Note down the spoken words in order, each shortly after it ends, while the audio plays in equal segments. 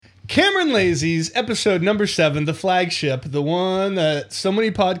Cameron Lazy's episode number 7, the flagship, the one that so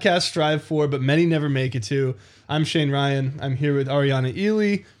many podcasts strive for, but many never make it to. I'm Shane Ryan. I'm here with Ariana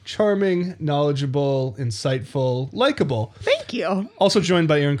Ely, charming, knowledgeable, insightful, likable. Thank you. Also joined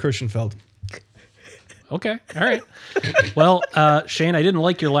by Aaron Kirshenfeld. Okay, all right. Well, Shane, I didn't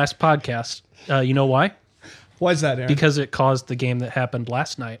like your last podcast. You know why? Why is that, Aaron? Because it caused the game that happened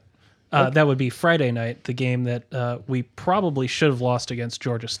last night. Okay. That would be Friday night, the game that we probably should have lost against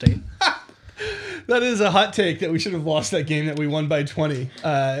Georgia State. That is a hot take that we should have lost that game that we won by 20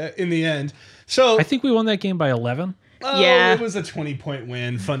 in the end. So I think we won that game by 11. Yeah, it was a 20-point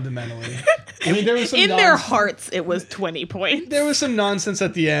win fundamentally. I mean, there was some in their hearts, it was 20 points. There was some nonsense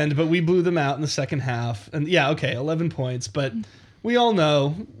at the end, but we blew them out in the second half. And yeah, okay, 11 points, but we all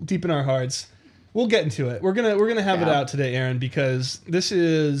know deep in our hearts, we'll get into it. We're gonna have it out today, Aaron, because this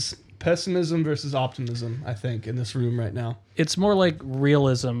is pessimism versus optimism, I think, in this room right now. It's more like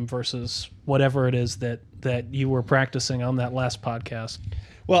realism versus whatever it is that you were practicing on that last podcast.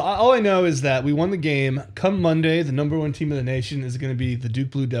 Well, all I know is that we won the game. Come Monday, the number 1 team in the nation is going to be the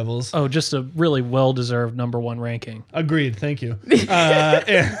Duke Blue Devils. Oh, just a really well-deserved number 1 ranking. Agreed. Thank you.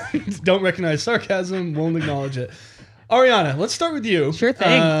 And don't recognize sarcasm. Won't acknowledge it. Ariana, let's start with you. Sure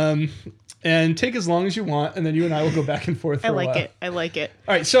thing. And take as long as you want, and then you and I will go back and forth for a while. I like it.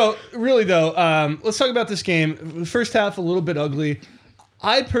 All right, so really, though, let's talk about this game. The first half, a little bit ugly.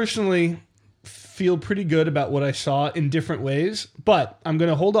 I personally feel pretty good about what I saw in different ways, but I'm going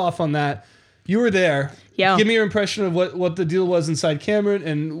to hold off on that. You were there. Yeah. Give me your impression of what the deal was inside Cameron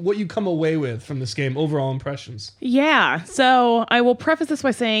and what you come away with from this game, overall impressions. Yeah, so I will preface this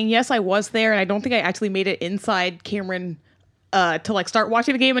by saying, yes, I was there, and I don't think I actually made it inside Cameron to like start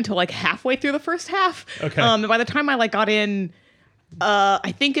watching the game until like halfway through the first half. Okay. And by the time I like got in,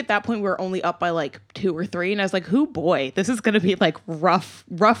 I think at that point we were only up by like 2 or 3, and I was like, "Oh boy, this is going to be like rough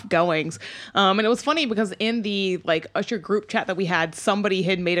goings." And it was funny because in the like Usher group chat that we had, somebody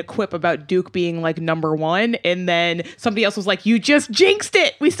had made a quip about Duke being like number 1, and then somebody else was like, "You just jinxed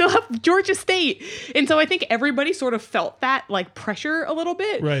it. We still have Georgia State." And so I think everybody sort of felt that like pressure a little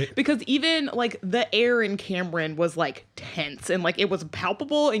bit, right? Because even like the air in Cameron was like tense and like it was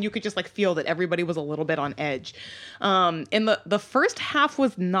palpable, and you could just like feel that everybody was a little bit on edge. And the first half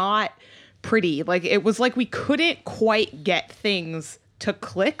was not pretty. Like it was like we couldn't quite get things to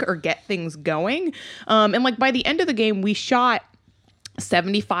click or get things going. And like by the end of the game, we shot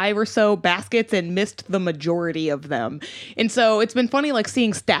 75 or so baskets and missed the majority of them. And so it's been funny like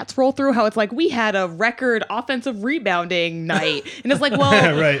seeing stats roll through how it's like we had a record offensive rebounding night. And it's like,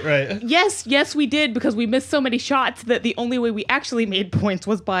 well, right. Yes, we did, because we missed so many shots that the only way we actually made points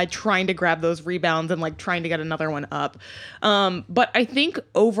was by trying to grab those rebounds and like trying to get another one up. But I think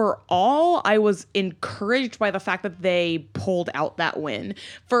overall I was encouraged by the fact that they pulled out that win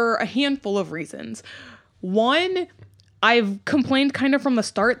for a handful of reasons. One, I've complained kind of from the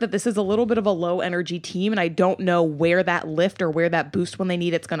start that this is a little bit of a low energy team, and I don't know where that lift or where that boost when they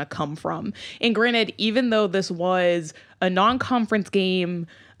need it's going to come from. And granted, even though this was a non-conference game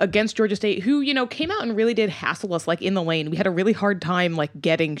against Georgia State, who, you know, came out and really did hassle us like in the lane. We had a really hard time like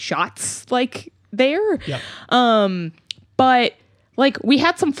getting shots like there. Yeah. But like we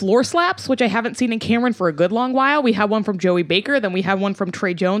had some floor slaps, which I haven't seen in Cameron for a good long while. We had one from Joey Baker, then we had one from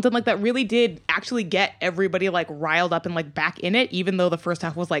Trey Jones, and like that really did actually get everybody like riled up and like back in it, even though the first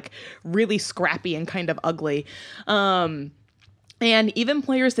half was like really scrappy and kind of ugly. And even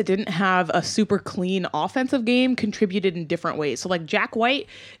players that didn't have a super clean offensive game contributed in different ways. So like Jack White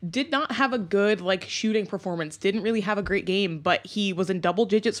did not have a good like shooting performance, didn't really have a great game, but he was in double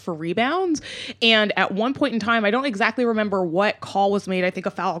digits for rebounds. And at one point in time, I don't exactly remember what call was made. I think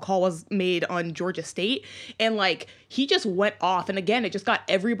a foul call was made on Georgia State. And like he just went off. And again, it just got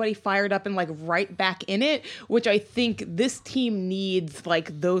everybody fired up and like right back in it, which I think this team needs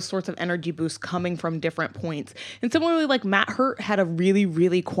like those sorts of energy boosts coming from different points. And similarly, like Matt Hurt had a really,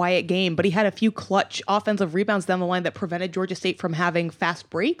 really quiet game, but he had a few clutch offensive rebounds down the line that prevented Georgia State from having fast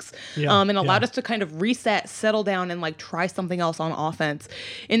breaks and allowed us to kind of reset, settle down, and like try something else on offense.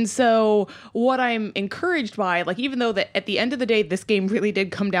 And so what I'm encouraged by, like even though that at the end of the day, this game really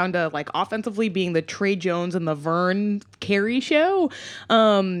did come down to like offensively being the Trey Jones and the Vernon Carey show,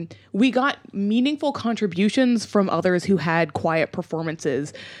 we got meaningful contributions from others who had quiet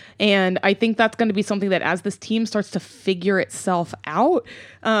performances. And I think that's going to be something that as this team starts to figure itself out,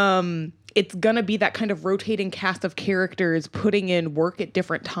 it's going to be that kind of rotating cast of characters putting in work at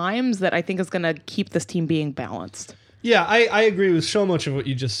different times that I think is going to keep this team being balanced. Yeah, I agree with so much of what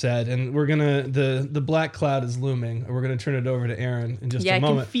you just said, and we're gonna the black cloud is looming, and we're gonna turn it over to Aaron in just a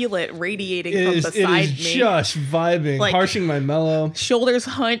moment. I can feel it radiating from beside me. It is just vibing, like, harshing my mellow. Shoulders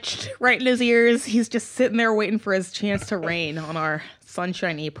hunched, right in his ears. He's just sitting there waiting for his chance to rain on our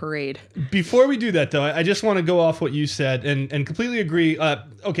sunshiny parade. Before we do that, though, I just want to go off what you said and completely agree.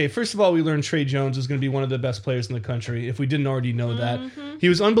 Okay, first of all, we learned Trey Jones is going to be one of the best players in the country, if we didn't already know that. He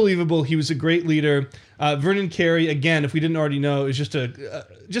was unbelievable. He was a great leader. Vernon Carey, again, if we didn't already know, is just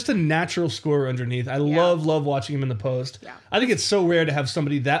a natural scorer underneath. I love watching him in the post. Yeah. I think it's so rare to have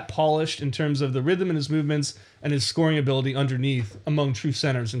somebody that polished in terms of the rhythm in his movements and his scoring ability underneath among true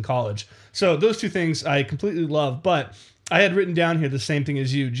centers in college. So those two things I completely love, but I had written down here the same thing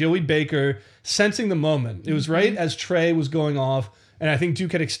as you. Joey Baker sensing the moment. It was right as Trey was going off, and I think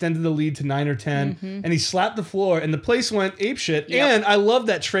Duke had extended the lead to 9 or 10, and he slapped the floor, and the place went apeshit. Yep. And I love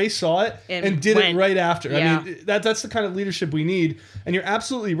that Trey saw it and did it right after. Yeah. I mean, that's the kind of leadership we need. And you're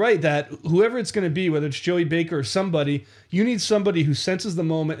absolutely right that whoever it's going to be, whether it's Joey Baker or somebody, you need somebody who senses the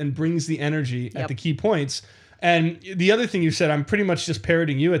moment and brings the energy at the key points. And the other thing you said, I'm pretty much just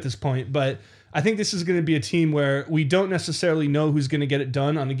parroting you at this point, but I think this is going to be a team where we don't necessarily know who's going to get it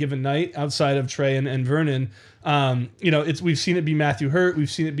done on a given night outside of Trey and Vernon. We've seen it be Matthew Hurt. We've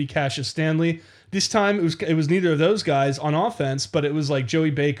seen it be Cassius Stanley. This time it was neither of those guys on offense, but it was like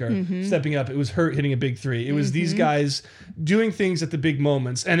Joey Baker stepping up. It was Hurt hitting a big three. It was these guys doing things at the big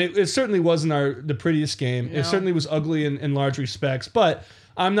moments. And it certainly wasn't the prettiest game. No. It certainly was ugly in large respects, but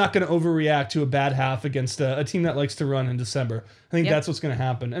I'm not going to overreact to a bad half against a team that likes to run in December. I think that's what's going to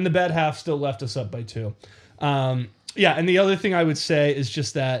happen. And the bad half still left us up by 2. And the other thing I would say is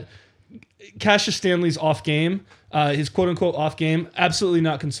just that Cassius Stanley's off game, his quote-unquote off game, absolutely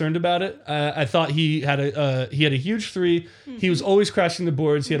not concerned about it. I thought he had a huge three. He was always crashing the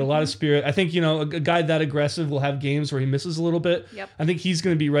boards. He had a lot of spirit. I think, a guy that aggressive will have games where he misses a little bit. Yep. I think he's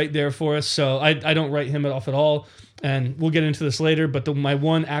going to be right there for us, so I don't write him off at all. And we'll get into this later, but my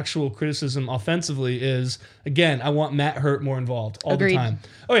one actual criticism offensively is, again, I want Matt Hurt more involved all the time.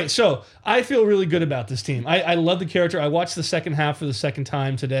 Okay, so I feel really good about this team. I love the character. I watched the second half for the second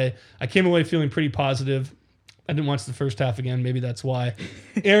time today. I came away feeling pretty positive. I didn't watch the first half again. Maybe that's why.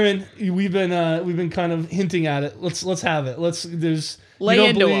 Aaron, we've been kind of hinting at it. Let's have it.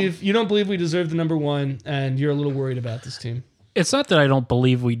 You don't believe we deserve the number 1, and you're a little worried about this team. It's not that I don't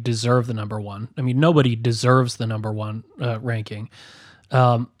believe we deserve the number 1. I mean, nobody deserves the number 1 ranking.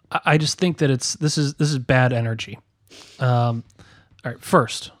 I just think that this is bad energy. All right,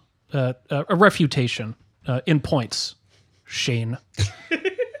 first, a refutation in points, Shane.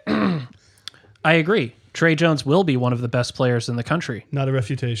 I agree. Trey Jones will be one of the best players in the country. Not a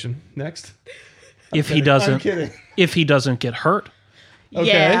refutation. Next. If he doesn't get hurt.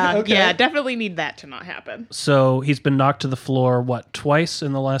 Yeah, definitely need that to not happen. So he's been knocked to the floor, twice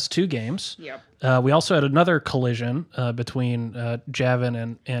in the last 2 games. Yep. We also had another collision between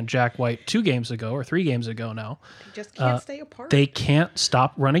Javin and Jack White 2 games ago, or 3 games ago now. They just can't stay apart. They can't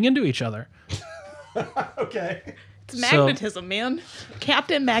stop running into each other. Okay. It's magnetism, man.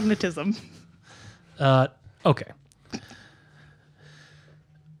 Captain Magnetism. Okay.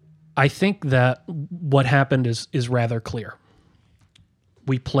 I think that what happened is rather clear.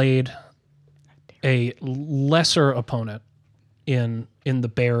 We played a lesser opponent in the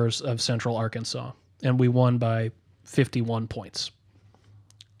Bears of Central Arkansas, and we won by 51 points.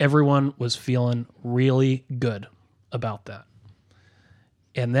 Everyone was feeling really good about that.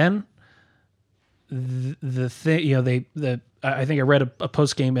 And then the thing, I think I read a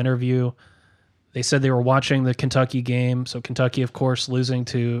post-game interview. They said they were watching the Kentucky game. So Kentucky, of course, losing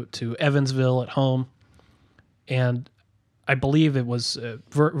to Evansville at home. And I believe it was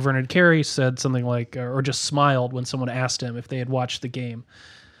Vernon Carey said something like, or just smiled when someone asked him if they had watched the game.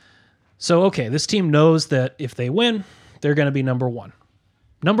 So, okay, this team knows that if they win, they're going to be number 1.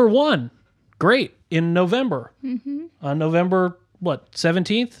 Number 1, great, in November. Mm-hmm. On November,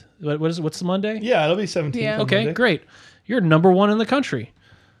 17th? What's the Monday? Yeah, it'll be 17th. Yeah. Okay, Monday. Great. You're number 1 in the country.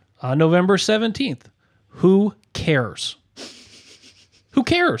 On November 17th. Who cares? Who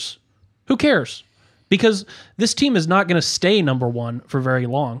cares? Who cares? Because this team is not going to stay number 1 for very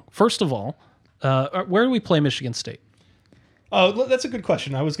long. First of all, where do we play Michigan State? Oh, that's a good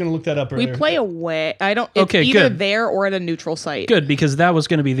question. I was going to look that up earlier. We play away. It's either good. There or at a neutral site. Good, because that was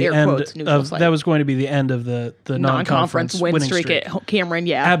going to be the end of the non-conference win streak at Cameron.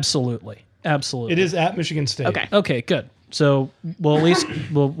 Yeah, absolutely. It is at Michigan State. Okay, good. So we'll at least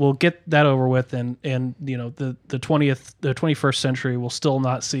we'll get that over with, and the 21st century will still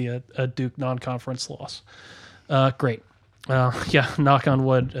not see a Duke non-conference loss. Great. Knock on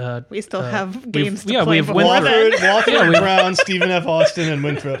wood. We still have games to play we've before Wofford, then. Wofford, Brown, Stephen F. Austin, and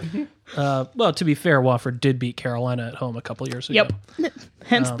Winthrop. Well, to be fair, Wofford did beat Carolina at home a couple years ago. Yep.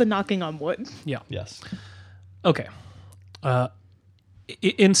 Hence the knocking on wood. Yeah. Yes. Okay.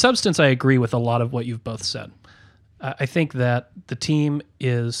 In substance, I agree with a lot of what you've both said. I think that the team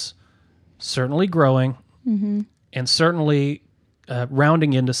is certainly growing and certainly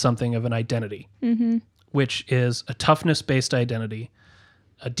rounding into something of an identity, which is a toughness-based identity,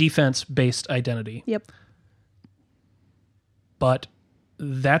 a defense-based identity. Yep. But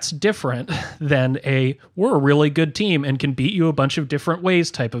that's different than we're a really good team and can beat you a bunch of different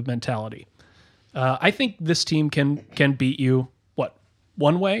ways type of mentality. I think this team can beat you,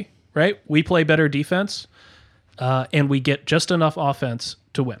 one way, right? We play better defense, and we get just enough offense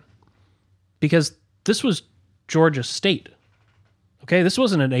to win. Because this was Georgia State. Okay, this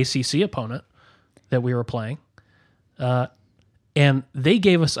wasn't an ACC opponent that we were playing. And they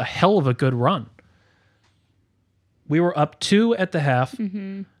gave us a hell of a good run. We were up 2 at the half.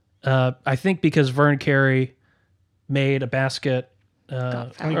 I think because Vern Carey made a basket.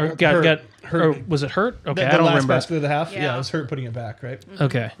 Got hurt. Or was it hurt? Okay, I the don't last remember. basket of the half? Yeah. It was Hurt putting it back, right?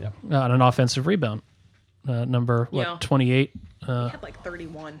 Okay. Yeah. On an offensive rebound. Number, Yeah. 28? We had like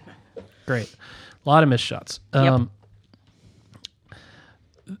 31. Great. A lot of missed shots. Yep.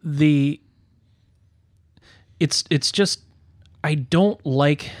 It's just, I don't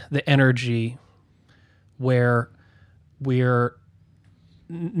like the energy where we're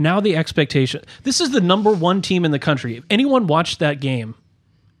now the expectation. This is the number 1 team in the country. If anyone watched that game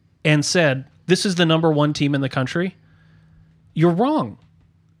and said, this is the number 1 team in the country, you're wrong.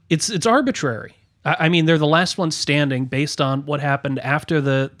 It's arbitrary. I mean, they're the last one standing based on what happened after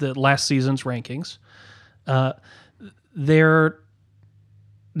the last season's rankings. They're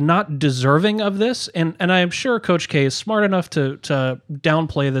not deserving of this, and I am sure Coach K is smart enough to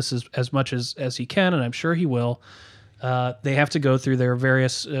downplay this as much as he can, and I'm sure he will. They have to go through their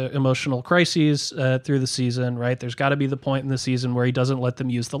various emotional crises through the season, right? There's got to be the point in the season where he doesn't let them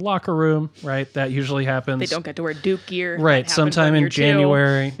use the locker room, right? That usually happens. They don't get to wear Duke gear. Right, sometime in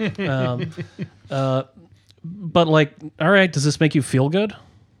January. But all right, does this make you feel good?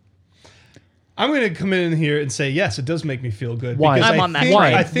 I'm going to come in here and say, yes, it does make me feel good. Why? Because I'm on that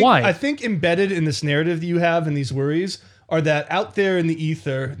Why? Why? I think embedded in this narrative that you have and these worries are that out there in the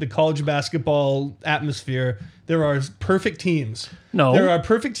ether, the college basketball atmosphere, there are perfect teams. No. There are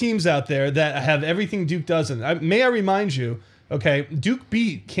perfect teams out there that have everything Duke doesn't. May I remind you, okay, Duke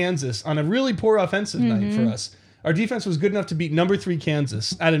beat Kansas on a really poor offensive night for us. Our defense was good enough to beat number 3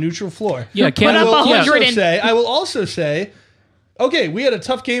 Kansas at a neutral floor. Yeah, I will also say, okay, we had a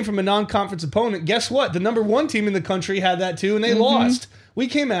tough game from a non-conference opponent. Guess what? The number 1 team in the country had that too, and they lost. We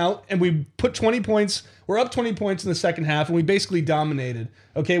came out and we put 20 points. We're up 20 points in the second half, and we basically dominated.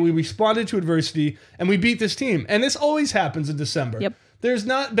 Okay, we responded to adversity, and we beat this team. And this always happens in December. Yep. There's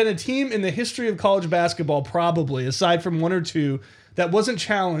not been a team in the history of college basketball, probably, aside from 1 or 2, that wasn't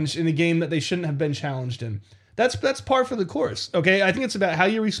challenged in a game that they shouldn't have been challenged in. That's par for the course. Okay, I think it's about how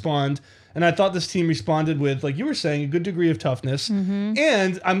you respond. And I thought this team responded with, like you were saying, a good degree of toughness.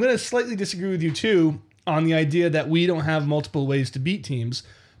 And I'm going to slightly disagree with you, too, on the idea that we don't have multiple ways to beat teams,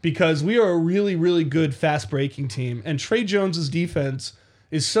 because we are a really, really good fast-breaking team. And Trey Jones's defense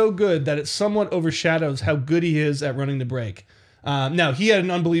is so good that it somewhat overshadows how good he is at running the break. Now, he had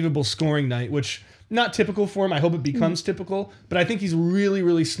an unbelievable scoring night, which not typical for him. I hope it becomes typical. But I think he's really,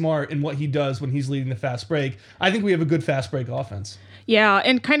 really smart in what he does when he's leading the fast break. I think we have a good fast break offense. Yeah,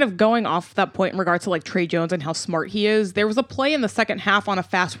 and kind of going off that point in regards to Trey Jones and how smart he is, there was a play in the second half on a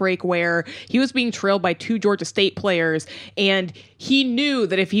fast break where he was being trailed by 2 Georgia State players, and he knew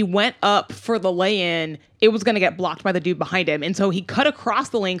that if he went up for the lay-in, it was going to get blocked by the dude behind him. And so he cut across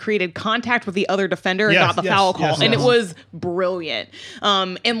the lane, created contact with the other defender, and got the foul call. And it was brilliant.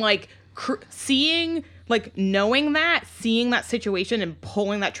 Seeing that situation and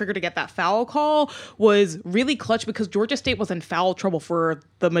pulling that trigger to get that foul call was really clutch, because Georgia State was in foul trouble for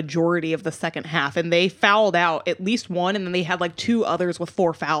the majority of the second half, and they fouled out at least 1, and then they had 2 others with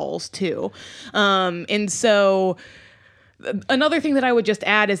 4 fouls too. And so another thing that I would just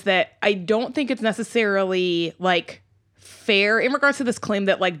add is that I don't think it's necessarily fair in regards to this claim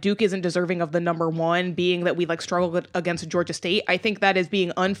that Duke isn't deserving of the number 1, being that we struggled against Georgia State. I think that is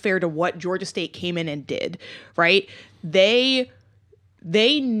being unfair to what Georgia State came in and did, right? They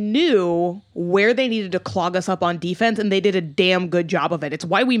they knew where they needed to clog us up on defense, and they did a damn good job of it. It's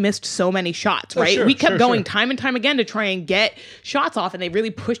why we missed so many shots, right? We kept going time and time again to try and get shots off, and they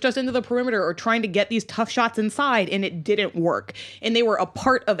really pushed us into the perimeter or trying to get these tough shots inside, and it didn't work. And they were a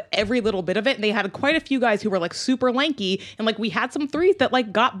part of every little bit of it. And they had quite a few guys who were like super lanky, and like we had some threes that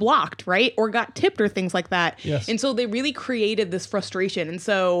like got blocked, right? Or got tipped or things like that. Yes. And so they really created this frustration. And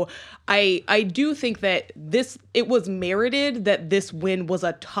so I do think that it was merited that this win was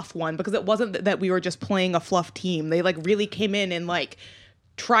a tough one, because it wasn't that we were just playing a fluff team. They like really came in and like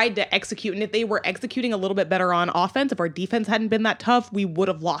tried to execute. And if they were executing a little bit better on offense, if our defense hadn't been that tough, we would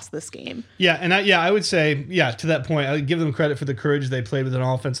have lost this game. Yeah, and I would say, to that point, I would give them credit for the courage they played with an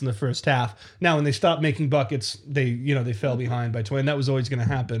offense in the first half. Now, when they stopped making buckets, they fell behind by 20, and that was always going to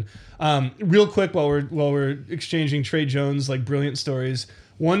happen. Real quick, while we're exchanging Trey Jones like brilliant stories,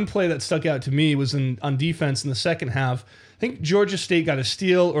 one play that stuck out to me was on defense in the second half. I think Georgia State got a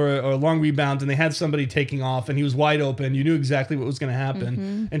steal or a long rebound, and they had somebody taking off, and he was wide open. You knew exactly what was going to happen.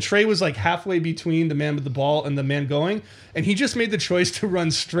 Mm-hmm. And Trey was like halfway between the man with the ball and the man going, and he just made the choice to run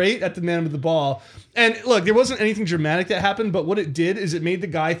straight at the man with the ball. And look, there wasn't anything dramatic that happened, but what it did is it made the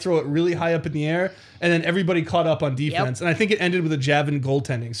guy throw it really high up in the air, and then everybody caught up on defense. Yep. And I think it ended with a Javin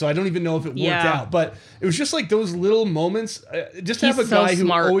goaltending. So I don't even know if it worked out, but it was just like those little moments. Just to have a guy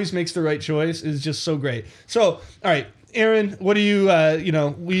who always makes the right choice is just so great. So, all right. Aaron, what do you,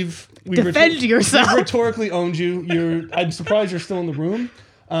 we've defend yourself. We've rhetorically owned you. I'm surprised you're still in the room,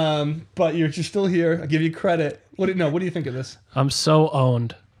 but you're still here. I give you credit. What do you think of this? I'm so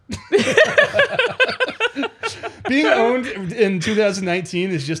owned. Being owned in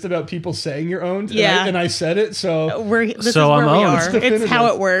 2019 is just about people saying you're owned. Yeah. And I said it, so this is where I'm we owned. are. It's how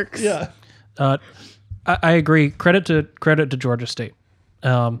it works. Yeah. I agree. Credit to Georgia State.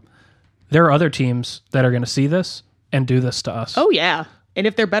 There are other teams that are going to see this and do this to us. Oh, yeah. And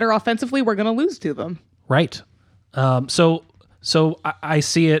if they're better offensively, we're going to lose to them. Right. So I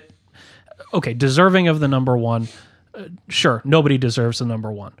see it. Okay, deserving of the number one. Sure, nobody deserves the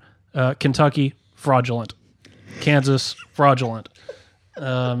number one. Kentucky, fraudulent. Kansas, fraudulent.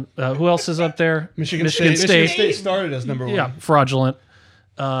 Who else is up there? Michigan State. Michigan State started as number one. Yeah, fraudulent.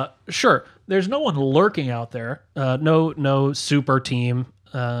 Sure, there's no one lurking out there. No super team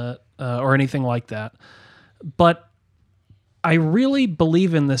or anything like that. But I really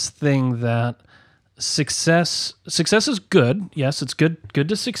believe in this thing that success is good. Yes, it's good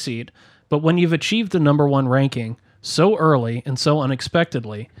to succeed. But when you've achieved the number one ranking so early and so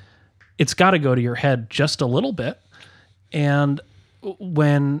unexpectedly, it's got to go to your head just a little bit. And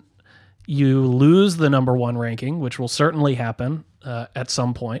when you lose the number one ranking, which will certainly happen at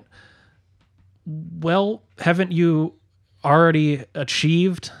some point, well, haven't you already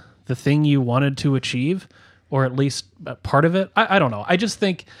achieved the thing you wanted to achieve? Or at least part of it. I don't know. I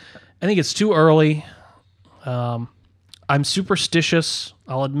think it's too early. I'm superstitious.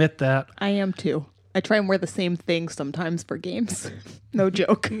 I'll admit that. I am too. I try and wear the same thing sometimes for games. No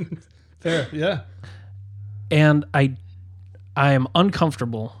joke. Fair, yeah. And I am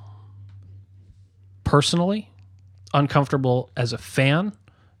uncomfortable personally, uncomfortable as a fan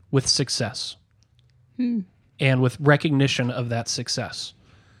with success and with recognition of that success.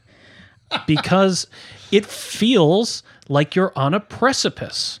 Because it feels like you're on a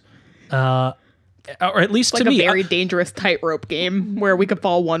precipice, or at least like to me, a very dangerous tightrope game where we could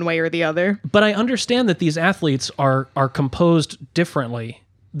fall one way or the other. But I understand that these athletes are composed differently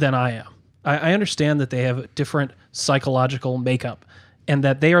than I am. I understand that they have a different psychological makeup, and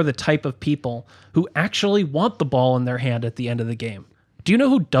that they are the type of people who actually want the ball in their hand at the end of the game. Do you know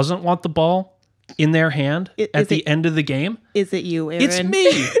who doesn't want the ball in their hand at the end of the game? Is it you, Aaron? It's me.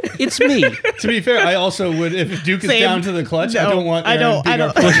 It's me. To be fair, I also would, if Duke is down to the clutch, I don't want Aaron being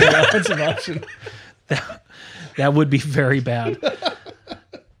our primary offensive option. That would be very bad.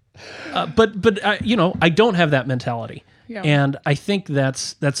 But I don't have that mentality. Yeah. And I think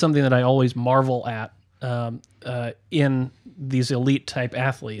that's something that I always marvel at in these elite type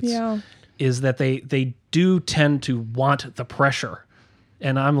athletes, is that they do tend to want the pressure.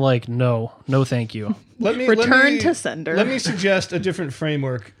 And I'm like, no, thank you. Return to sender. Let me suggest a different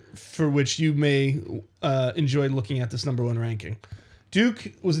framework for which you may enjoy looking at this number one ranking.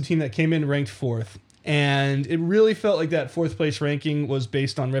 Duke was a team that came in ranked 4th. And it really felt like that 4th place ranking was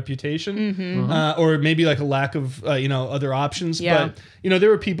based on reputation, or maybe like a lack of other options. Yeah. But there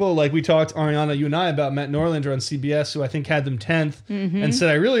were people like we talked, Ariana, you and I, about Matt Norlander on CBS, who I think had them 10th, and said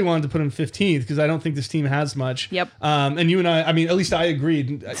I really wanted to put him 15th because I don't think this team has much. Yep. And you and I mean, at least I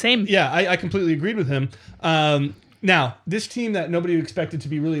agreed. Same. Yeah, I completely agreed with him. Now, this team that nobody expected to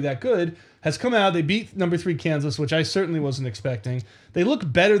be really that good has come out. They beat number 3 Kansas, which I certainly wasn't expecting. They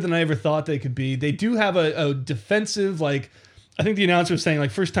look better than I ever thought they could be. They do have a defensive, like, I think the announcer was saying, like,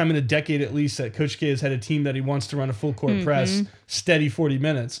 first time in a decade at least that Coach K has had a team that he wants to run a full court press, steady 40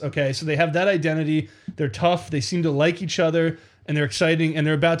 minutes. Okay, so they have that identity. They're tough. They seem to like each other, and they're exciting, and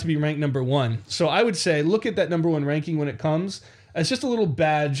they're about to be ranked number 1. So I would say look at that number 1 ranking when it comes as just a little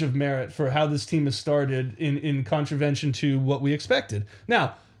badge of merit for how this team has started in contravention to what we expected.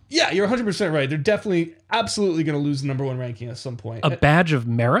 Now, yeah, you're 100% right. They're definitely, absolutely going to lose the number 1 ranking at some point. A badge of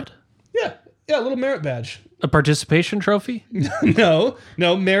merit? Yeah, a little merit badge. A participation trophy? No,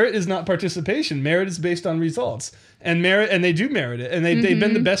 merit is not participation. Merit is based on results. And they do merit it. And they've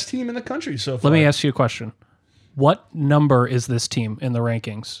been the best team in the country so far. Let me ask you a question. What number is this team in the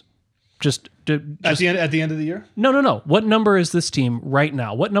rankings? Just at the end of the year? No. What number is this team right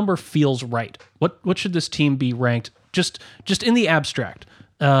now? What number feels right? What should this team be ranked? Just in the abstract.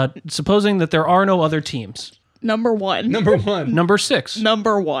 Supposing that there are no other teams. Number 1. Number 6.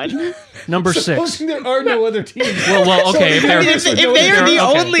 Number 1. Number 6. Supposing there are no other teams. Well, okay. So, if they are the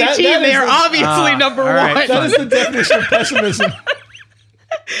only team, they are obviously number 1. Right, that is the definition of pessimism.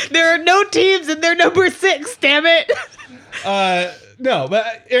 There are no teams, and they're number 6. Damn it. No,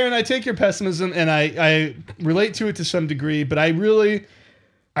 but Aaron, I take your pessimism and I relate to it to some degree, but I really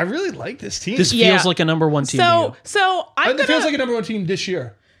like this team. This feels like a number 1 team to you. So it feels like a number 1 team this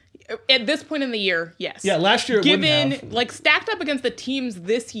year. At this point in the year, yes. Yeah, last year it wouldn't have. Like stacked up against the teams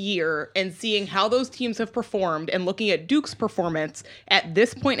this year and seeing how those teams have performed and looking at Duke's performance at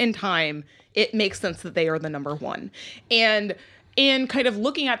this point in time, it makes sense that they are the number 1. And kind of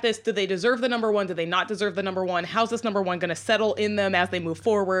looking at this, do they deserve the number 1? Do they not deserve the number 1? How's this number 1 going to settle in them as they move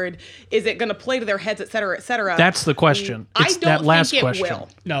forward? Is it going to play to their heads, et cetera, et cetera? That's the question. It's that last question. Will.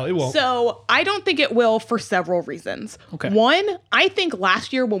 No, it won't. So I don't think it will for several reasons. Okay. One, I think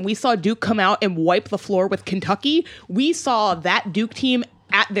last year when we saw Duke come out and wipe the floor with Kentucky, we saw that Duke team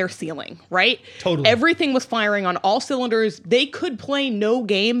at their ceiling, right? Totally. Everything was firing on all cylinders. They could play no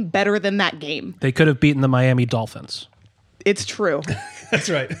game better than that game. They could have beaten the Miami Dolphins. It's true. That's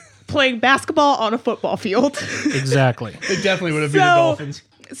right. Playing basketball on a football field. Exactly. They definitely would have beaten the Dolphins.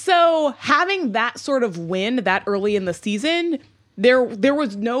 So having that sort of win that early in the season, there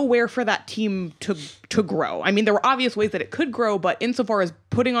was nowhere for that team to grow. I mean, there were obvious ways that it could grow, but insofar as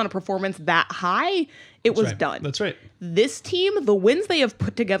putting on a performance that high, it was done. That's right. This team, the wins they have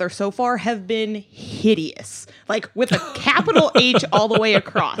put together so far have been hideous. Like with a capital H all the way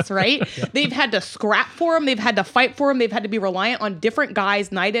across, right? Yeah. They've had to scrap for them. They've had to fight for them. They've had to be reliant on different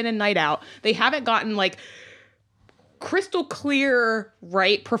guys night in and night out. They haven't gotten like crystal clear,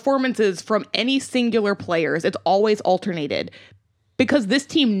 right, performances from any singular players. It's always alternated. Because this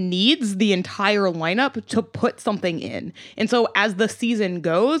team needs the entire lineup to put something in. And so as the season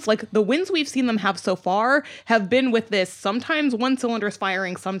goes, like the wins we've seen them have so far have been with this. Sometimes one cylinder is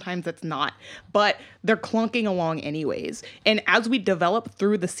firing, sometimes it's not. But they're clunking along anyways. And as we develop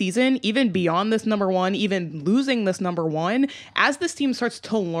through the season, even beyond this number 1, even losing this number 1, as this team starts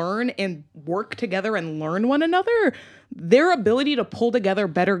to learn and work together and learn one another, their ability to pull together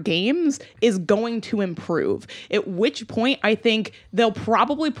better games is going to improve. At which point, I think they'll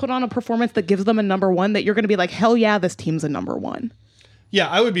probably put on a performance that gives them a number 1 that you're going to be like, hell yeah, this team's a number 1. Yeah,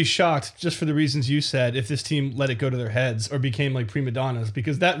 I would be shocked, just for the reasons you said, if this team let it go to their heads or became like prima donnas,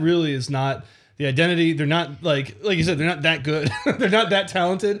 because that really is not the identity. They're not like you said, they're not that good. They're not that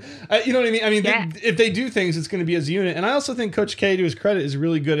talented. You know what I mean? I mean, yeah. if they do things, it's going to be as a unit. And I also think Coach K, to his credit, is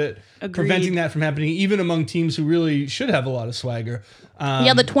really good at preventing that from happening, even among teams who really should have a lot of swagger.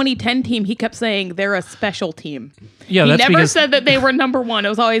 The 2010 team, he kept saying they're a special team. Yeah, he never said that they were number 1. It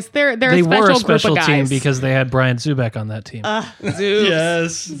was always they're they a special, were a group special of team guys. because they had Brian Zubek on that team.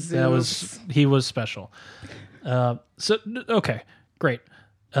 Zeus. Yes, he was special. Okay, great.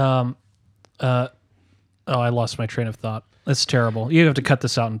 I lost my train of thought. That's terrible. You have to cut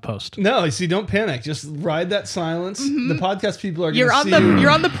this out in post. No, see, don't panic. Just ride that silence. Mm-hmm. The podcast people are going to see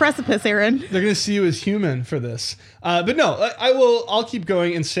You're on the precipice, Aaron. They're going to see you as human for this. But no, I'll keep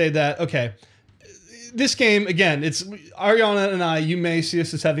going and say that, okay, this game, again, it's Ariana and I, you may see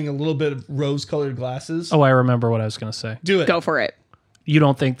us as having a little bit of rose-colored glasses. Oh, I remember what I was going to say. Do it. Go for it. You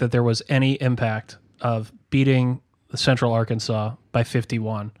don't think that there was any impact of beating Central Arkansas by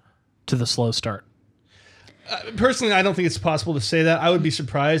 51 to the slow start? Personally, I don't think it's possible to say that. I would be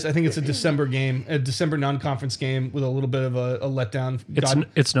surprised. I think it's a December game, a December non-conference game with a little bit of a letdown.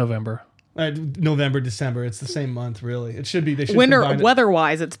 It's November. November, December. It's the same month, really. It should be. They should winter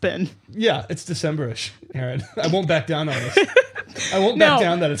weather-wise, it's been. Yeah, it's December-ish, Aaron. I won't back down on this. I won't back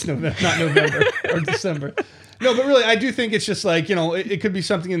down that it's not November or December. No, but really, I do think it's just like, it could be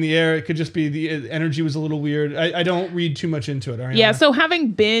something in the air. It could just be the energy was a little weird. I don't read too much into it, Ariana. Yeah, so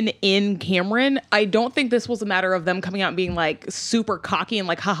having been in Cameron, I don't think this was a matter of them coming out and being like super cocky and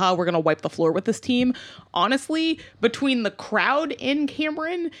like, haha, we're going to wipe the floor with this team. Honestly, between the crowd in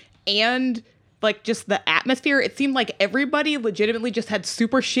Cameron and like just the atmosphere, it seemed like everybody legitimately just had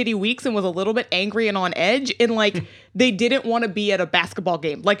super shitty weeks and was a little bit angry and on edge, and like they didn't want to be at a basketball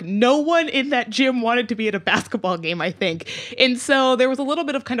game. Like no one in that gym wanted to be at a basketball game, I think. And so there was a little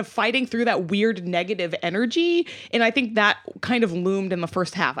bit of kind of fighting through that weird negative energy, and I think that kind of loomed in the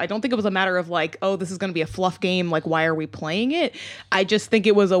first half. I don't think it was a matter of like, oh, this is going to be a fluff game, like why are we playing it? I just think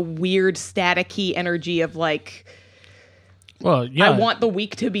it was a weird staticky energy of like, well, yeah. I want the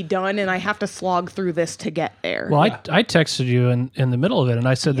week to be done, and I have to slog through this to get there. Well, I texted you in the middle of it, and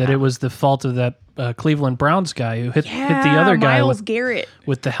I said that it was the fault of that Cleveland Browns guy who hit the other guy Myles Garrett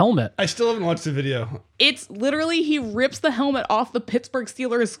with the helmet. I still haven't watched the video. It's literally he rips the helmet off the Pittsburgh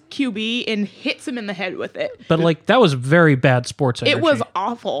Steelers QB and hits him in the head with it. But like that was very bad sports energy. It was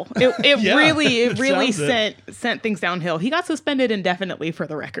awful. It Yeah, really sounds sent things downhill. He got suspended indefinitely for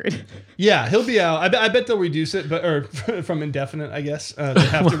the record. Yeah, he'll be out. I bet they'll reduce it, or from indefinite, I guess. They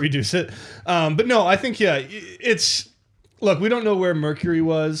have to reduce it. But no, I think, it's... Look, we don't know where Mercury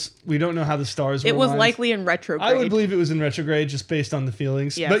was. We don't know how the stars were It was aligned. likely in retrograde. I would believe it was in retrograde just based on the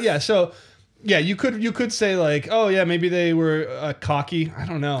feelings. Yes. But yeah, so... Yeah, you could say like, oh yeah, maybe they were cocky. I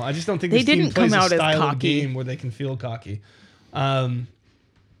don't know. I just don't think this team plays a style of game where they can feel cocky. And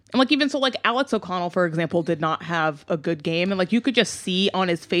like even so, like Alex O'Connell, for example, did not have a good game, and like you could just see on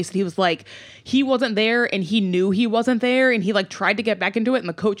his face that he was like he wasn't there, and he knew he wasn't there, and he like tried to get back into it. And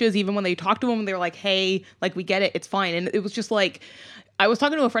the coaches, even when they talked to him, they were like, "Hey, like we get it, it's fine." And it was just like, I was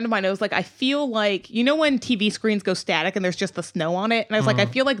talking to a friend of mine. I was like, I feel like, when TV screens go static and there's just the snow on it, and I was like, I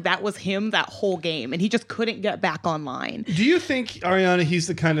feel like that was him that whole game, and he just couldn't get back online. Do you think, Ariana, he's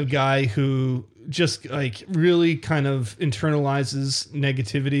the kind of guy who just like really kind of internalizes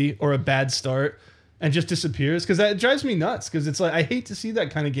negativity or a bad start and just disappears? Because that drives me nuts, because it's like I hate to see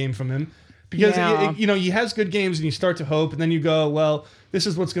that kind of game from him, because he has good games and you start to hope, and then you go, well, this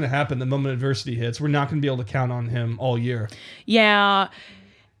is what's going to happen the moment adversity hits. We're not going to be able to count on him all year. Yeah.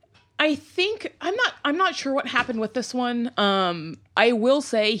 I think I'm not sure what happened with this one. I will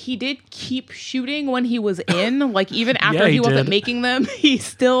say he did keep shooting when he was in, like even after he wasn't making them, he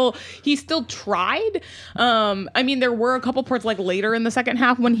still tried. I mean, there were a couple parts like later in the second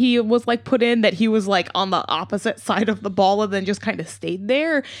half when he was like put in that he was like on the opposite side of the ball and then just kind of stayed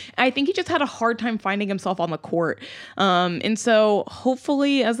there. I think he just had a hard time finding himself on the court. And so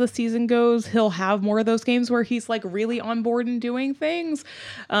hopefully as the season goes, he'll have more of those games where he's like really on board and doing things.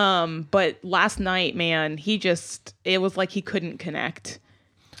 But last night, man, it was like he couldn't connect.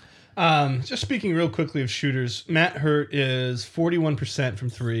 Just speaking real quickly of shooters, Matt Hurt is 41% from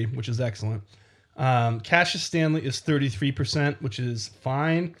three, which is excellent. Cassius Stanley is 33%, which is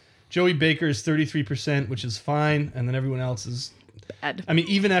fine. Joey Baker is 33%, which is fine. And then everyone else is bad. I mean,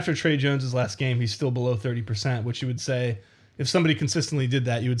 even after Trey Jones' last game, he's still below 30%, which you would say, if somebody consistently did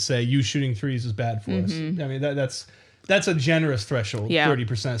that, you would say you shooting threes is bad for us. I mean, that's a generous threshold,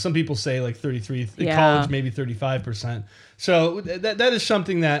 30%. Some people say like 33, in college maybe 35%. So that is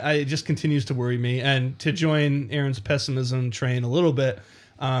something that just continues to worry me. And to join Aaron's pessimism train a little bit,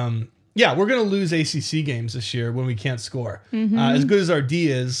 we're going to lose ACC games this year when we can't score. As good as our D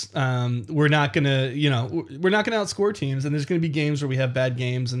is, we're not going to outscore teams, and there's going to be games where we have bad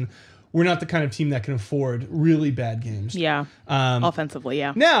games, and we're not the kind of team that can afford really bad games. Yeah. Offensively,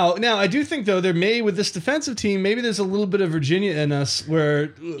 yeah. Now, I do think, though, with this defensive team, maybe there's a little bit of Virginia in us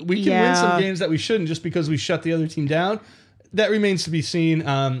where we can win some games that we shouldn't just because we shut the other team down. That remains to be seen.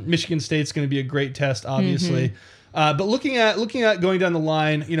 Michigan State's going to be a great test, obviously. But looking at going down the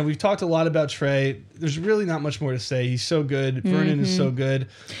line, we've talked a lot about Trey. There's really not much more to say. He's so good. Vernon is so good.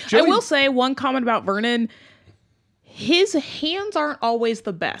 I will say one comment about Vernon. His hands aren't always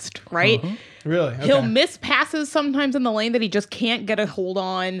the best, right? Really? Okay. He'll miss passes sometimes in the lane that he just can't get a hold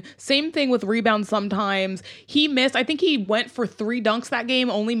on. Same thing with rebounds sometimes. He missed, I think he went for 3 dunks that game,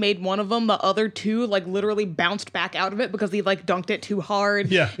 only made one of them. The other 2 like literally bounced back out of it because he like dunked it too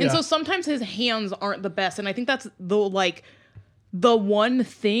hard. So sometimes his hands aren't the best. And I think that's the one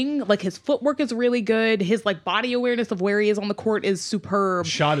thing, like his footwork is really good. His like body awareness of where he is on the court is superb.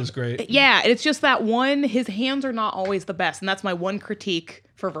 Shot is great. Yeah, it's just that his hands are not always the best. And that's my one critique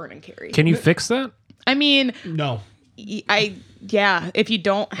for Vernon Carey. Can you fix that? I mean, no. If you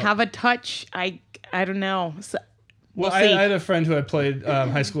don't have a touch, I don't know. So, I had a friend who I played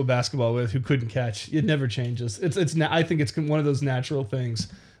high school basketball with who couldn't catch. It never changes. I think it's one of those natural things.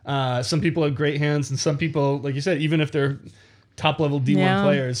 Some people have great hands, and some people, like you said, even if they're top level D1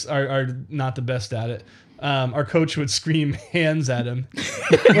 players, are not the best at it. Our coach would scream hands at him.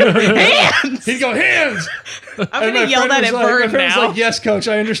 Hands! He'd go, hands! I'm going to yell that at Vernon my friend was now. like, yes, coach,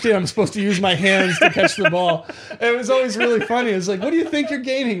 I understand. I'm supposed to use my hands to catch the ball. And it was always really funny. It was like, what do you think you're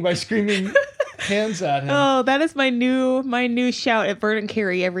gaining by screaming hands at him? Oh, that is my new shout at Vernon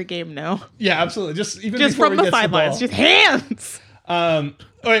Carey every game now. Yeah, absolutely. Just from the sidelines, just hands. All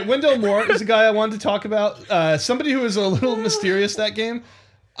right, Wendell Moore is a guy I wanted to talk about. Somebody who was a little mysterious that game.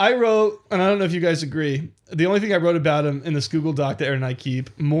 I wrote, and I don't know if you guys agree, the only thing I wrote about him in this Google Doc that Aaron and I keep,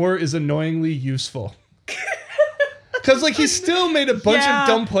 Moore is annoyingly useful. Because like he still made a bunch of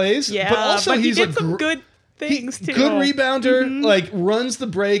dumb plays, but also he he's did a some good things too. Good rebounder, like runs the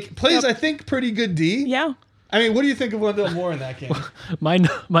break, plays I think pretty good D. Yeah. I mean, what do you think of Wendell Moore in that game?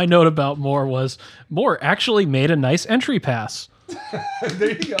 My note about Moore was Moore actually made a nice entry pass.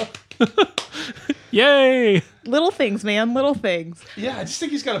 There you go. Yay! Little things, man. Little things. Yeah, I just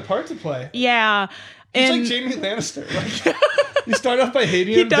think he's got a part to play. Yeah. He's like Jamie Lannister. Like, you start off by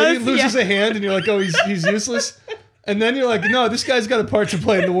hating him, then he loses a hand, and you're like, oh, he's useless. And then you're like, no, this guy's got a part to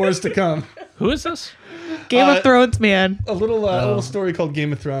play in the wars to come. Who is this? Game of Thrones, man. A little story called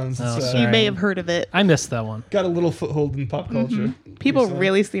Game of Thrones. You may have heard of it. I missed that one. Got a little foothold in pop culture. People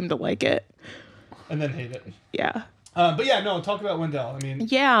really seem to like it. And then hate it. Yeah. But yeah, no, talk about Wendell. I mean,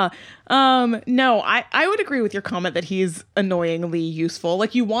 yeah. No, I would agree with your comment that he's annoyingly useful.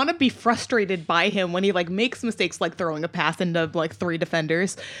 Like, you want to be frustrated by him when he like makes mistakes, like throwing a pass into like 3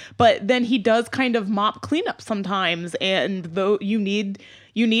 defenders, but then he does kind of mop cleanup sometimes. And though you need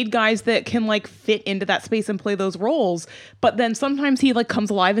guys that can like fit into that space and play those roles. But then sometimes he like comes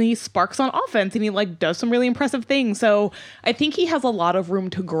alive and he sparks on offense and he like does some really impressive things. So I think he has a lot of room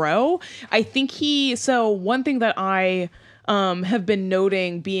to grow. I think so one thing that I have been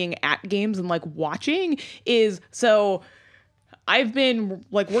noting being at games and like watching is, so I've been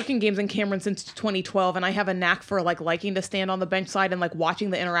like working games in Cameron since 2012, and I have a knack for like liking to stand on the bench side and like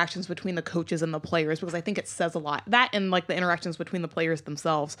watching the interactions between the coaches and the players, because I think it says a lot. That and like the interactions between the players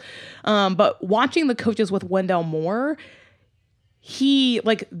themselves. But watching the coaches with Wendell Moore,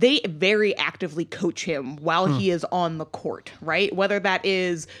 they very actively coach him while he is on the court, right? Whether that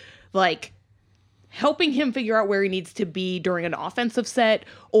is like helping him figure out where he needs to be during an offensive set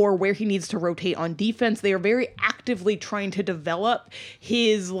or where he needs to rotate on defense. They are very actively trying to develop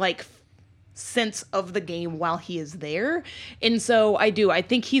his like sense of the game while he is there. And so I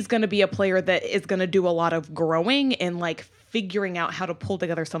think he's going to be a player that is going to do a lot of growing and like figuring out how to pull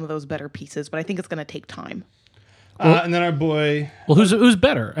together some of those better pieces. But I think it's going to take time. And then our boy. Well, who's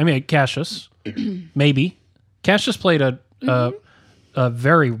better? I mean, Cassius, maybe. Cassius played a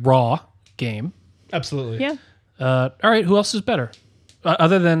very raw game. Absolutely. Yeah. All right. Who else is better,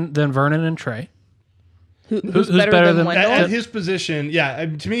 other than Vernon and Trey? Who's better than Wendell? At his position? Yeah.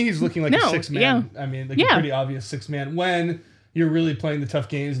 To me, he's looking like a 6-man. Yeah. I mean, like a pretty obvious 6-man when you're really playing the tough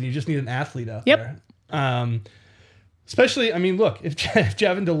games and you just need an athlete out there. Especially, I mean, look, if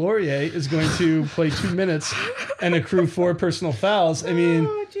Javin Delorier is going to play 2 minutes and accrue 4 personal fouls, I mean,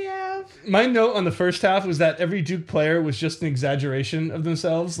 my note on the first half was that every Duke player was just an exaggeration of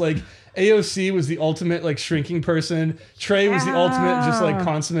themselves. Like, AOC was the ultimate like shrinking person. Trey was the ultimate just like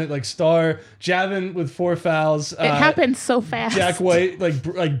consummate like star. Javin with 4 fouls. It happened so fast. Jack White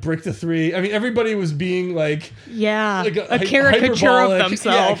like bricked a 3. I mean, everybody was being like a caricature of themselves.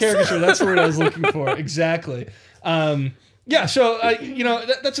 Yeah, a caricature. That's the word I was looking for. Exactly. So that's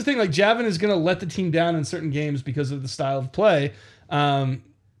the thing. Like, Javin is going to let the team down in certain games because of the style of play.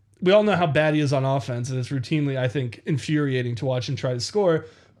 We all know how bad he is on offense, and it's routinely, I think, infuriating to watch him try to score.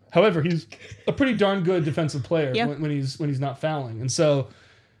 However, he's a pretty darn good defensive player when he's not fouling. And so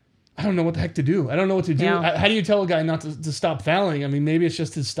I don't know what the heck to do. I don't know what to do. Yeah. How do you tell a guy not to stop fouling? I mean, maybe it's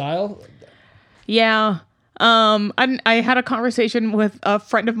just his style. Yeah. I had a conversation with a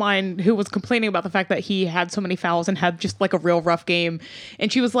friend of mine who was complaining about the fact that he had so many fouls and had just like a real rough game.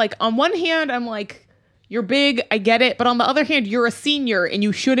 And she was like, on one hand, I'm like, you're big, I get it. But on the other hand, you're a senior and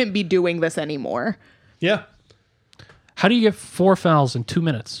you shouldn't be doing this anymore. Yeah. How do you get 4 fouls in 2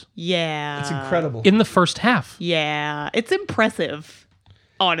 minutes? Yeah. It's incredible. In the first half. Yeah. It's impressive,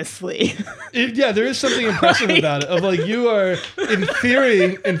 honestly. There is something impressive about it. Of like, you are, in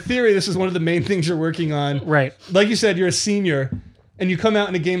theory, this is one of the main things you're working on. Right. Like you said, you're a senior, and you come out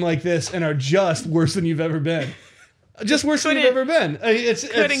in a game like this and are just worse than you've ever been. Just worse than you've ever been. I mean,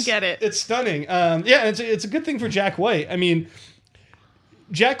 Couldn't get it. It's stunning. It's a good thing for Jack White. I mean,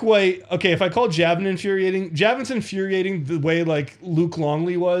 Jack White, okay, if I call Javin infuriating, Javin's infuriating the way like Luke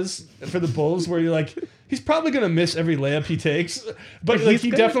Longley was for the Bulls, where you're like, he's probably going to miss every layup he takes, but like,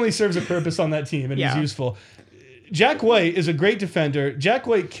 he definitely serves a purpose on that team and he's useful. Jack White is a great defender. Jack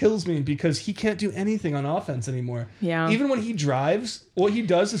White kills me because he can't do anything on offense anymore. Yeah. Even when he drives, what he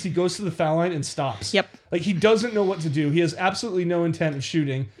does is he goes to the foul line and stops. Yep. Like, he doesn't know what to do. He has absolutely no intent of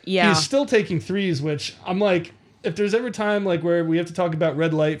shooting. Yeah. He is still taking threes, which I'm like, if there's ever time like where we have to talk about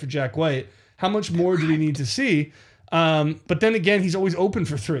red light for Jack White, how much more do we need to see? But then again, he's always open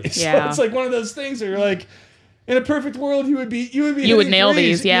for threes. Yeah. So it's like one of those things where you're like, in a perfect world, you would nail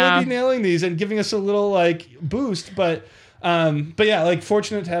threes. these, yeah. You would be nailing these and giving us a little like boost, but yeah, like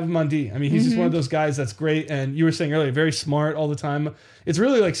fortunate to have him on D. I mean, he's just one of those guys that's great. And you were saying earlier, very smart all the time. It's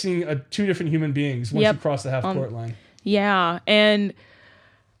really like seeing two different human beings once you cross the half court line. Yeah, and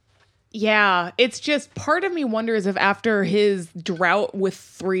yeah, it's just part of me wonders if after his drought with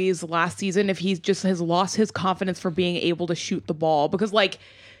threes last season, if he just has lost his confidence for being able to shoot the ball, because like,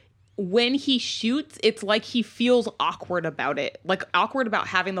 when he shoots, it's like he feels awkward about it. Like awkward about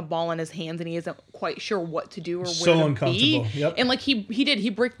having the ball in his hands and he isn't quite sure what to do or where to uncomfortable. be. Yep. And like he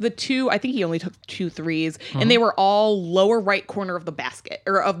bricked the two, I think he only took 2 threes and they were all lower right corner of the basket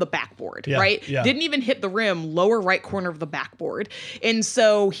or of the backboard, right? Yeah. Didn't even hit the rim, lower right corner of the backboard. And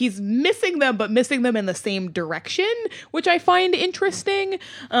so he's missing them, but missing them in the same direction, which I find interesting.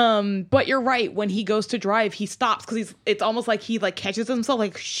 But you're right. When he goes to drive, he stops because it's almost like he like catches himself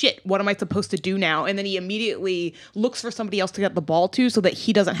like, shit, what am I supposed to do now? And then he immediately looks for somebody else to get the ball to so that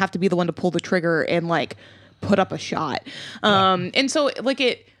he doesn't have to be the one to pull the trigger and like put up a shot. And so like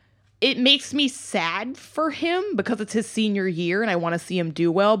it makes me sad for him because it's his senior year and I want to see him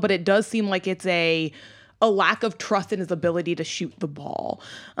do well, but it does seem like it's a lack of trust in his ability to shoot the ball.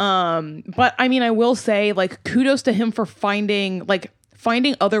 But I mean, I will say like kudos to him for finding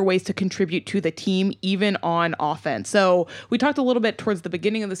other ways to contribute to the team, even on offense. So we talked a little bit towards the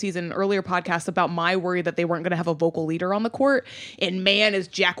beginning of the season, earlier podcasts, about my worry that they weren't going to have a vocal leader on the court. And man, is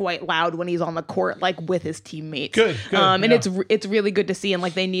Jack White loud when he's on the court, like with his teammates. Good. And it's really good to see. And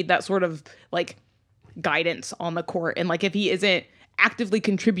like they need that sort of like guidance on the court. And like if he isn't actively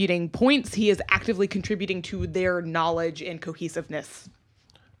contributing points, he is actively contributing to their knowledge and cohesiveness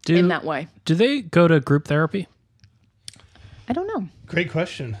in that way. Do they go to group therapy? I don't know. Great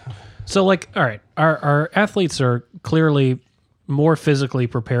question. So, like, all right, our athletes are clearly more physically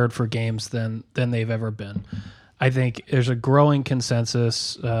prepared for games than they've ever been. I think there's a growing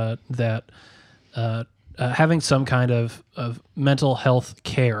consensus that having some kind of mental health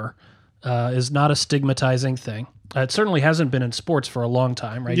care is not a stigmatizing thing. It certainly hasn't been in sports for a long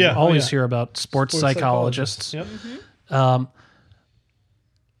time, right? Yeah, you always hear about sports psychologists. Yep.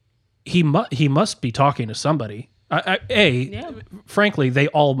 He must be talking to somebody. Frankly, they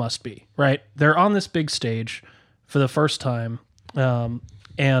all must be, right? They're on this big stage for the first time,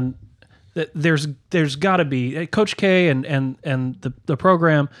 and there's got to be Coach K and the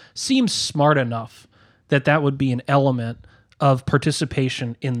program seems smart enough that would be an element of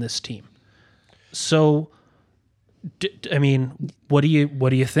participation in this team. So, I mean, what do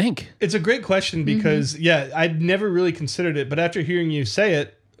you think? It's a great question because I'd never really considered it, but after hearing you say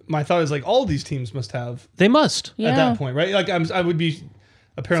it, my thought is like all of these teams must have. They must at that point, right? Like I would be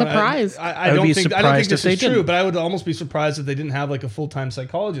apparently surprised. I don't think this is true, but I would almost be surprised if they didn't have like a full-time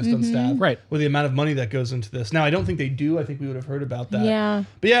psychologist on staff, right? With the amount of money that goes into this. Now I don't think they do. I think we would have heard about that. Yeah.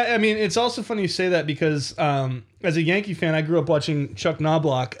 But yeah, I mean, it's also funny you say that because as a Yankee fan, I grew up watching Chuck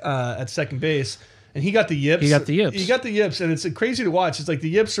Knobloch at second base, and he got the yips. He got the yips, and it's crazy to watch. It's like the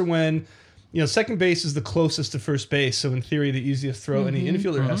yips are when. Second base is the closest to first base, so in theory, the easiest throw any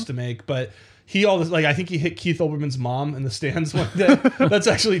infielder has to make. But I think he hit Keith Olbermann's mom in the stands one day. That's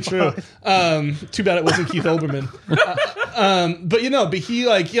actually true. Too bad it wasn't Keith Olbermann.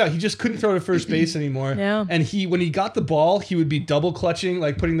 He just couldn't throw to first base anymore. Yeah. And when he got the ball, he would be double clutching,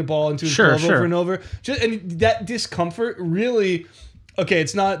 like putting the ball into his glove over and over. And that discomfort really, okay,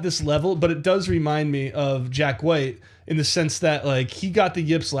 it's not at this level, but it does remind me of Jack White. In the sense that like he got the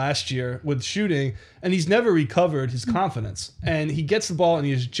yips last year with shooting and he's never recovered his confidence and he gets the ball and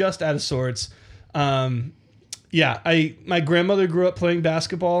he is just out of sorts. My grandmother grew up playing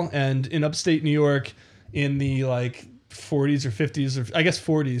basketball and in upstate New York in the like 40s or 50s or I guess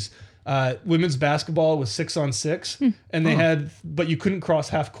 40s, women's basketball was 6-on-6 and but you couldn't cross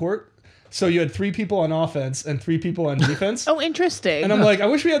half court. So you had 3 people on offense and 3 people on defense. Oh, interesting. And I'm like, I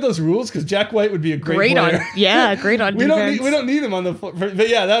wish we had those rules because Jack White would be a great player. Great on defense. We don't need him on the floor. But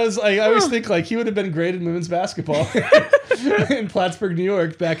yeah, that was like, I always think like he would have been great in women's basketball in Plattsburgh, New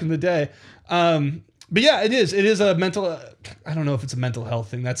York back in the day. But yeah, it is. It is a mental. I don't know if it's a mental health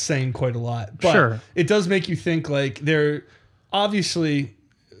thing. That's saying quite a lot. But Sure. it does make you think. Like they're obviously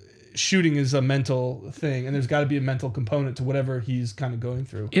shooting is a mental thing, and there's got to be a mental component to whatever he's kind of going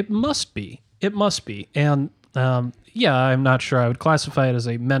through. It must be. It must be. And yeah, I'm not sure I would classify it as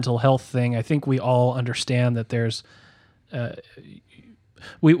a mental health thing. I think we all understand that there's.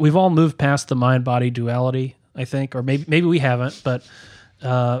 We've all moved past the mind-body duality, I think, or maybe we haven't, but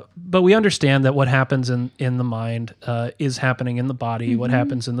we understand that what happens in the mind is happening in the body. What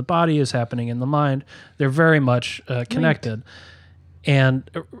happens in the body is happening in the mind. They're very much connected. And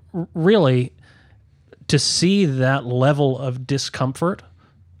really, to see that level of discomfort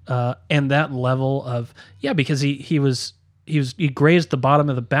and that level of because he grazed the bottom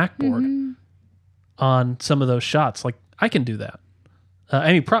of the backboard on some of those shots. Like I can do that.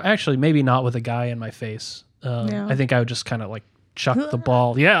 I mean, actually, maybe not with a guy in my face. I think I would just kind of like chuck the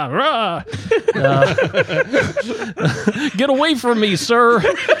ball. Yeah, rah! Get away from me, sir.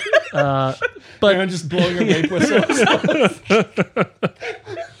 But Aaron just blowing a rape whistle.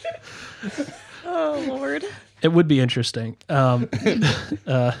 Oh Lord. it would be interesting.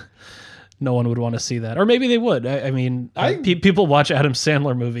 No one would want to see that, or maybe they would. I mean, people watch Adam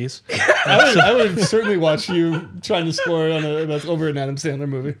Sandler movies. I would certainly watch you trying to score over an Adam Sandler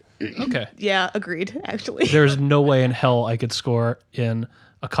movie. Okay. Yeah, agreed. Actually, There's no way in hell I could score in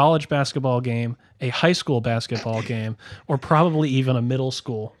a college basketball game, a high school basketball game, or probably even a middle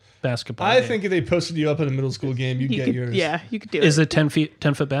school basketball game. I think if they posted you up in a middle school game, you'd get yours. Yeah, you could do it. Is it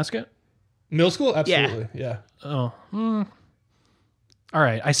 10-foot basket? Middle school? Absolutely. Yeah. Oh. All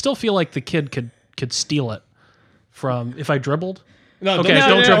right. I still feel like the kid could steal it from if I dribbled. No, Okay, don't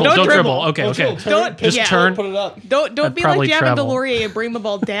don't dribble. don't Don't dribble. dribble. Okay, okay. Don't turn. Put it up. Don't I'd be probably like Javin travel. Delorier and bring the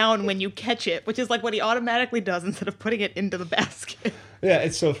ball down when you catch it, which is like what he automatically does instead of putting it into the basket. Yeah,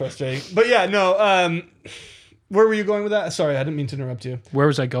 it's so frustrating. But yeah, no. Where were you going with that? Sorry, I didn't mean to interrupt you. Where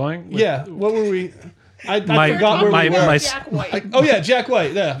was I going? Yeah, what were we? I My- forgot where my- we were. my- Jack White. Oh yeah, Jack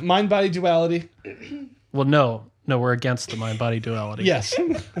White. Yeah, mind-body duality. Well, no, we're against the mind-body duality. Yes,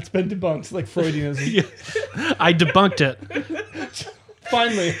 it's been debunked, like Freudianism. I debunked it.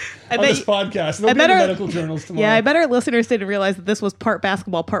 Finally, on bet- this podcast. They'll be in bet the our- medical journals tomorrow. Yeah, I bet our listeners didn't realize that this was part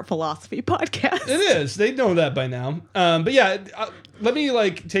basketball, part philosophy podcast. It is. They know that by now. But yeah, let me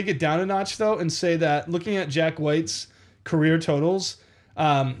take it down a notch though, and say that looking at Jack White's career totals,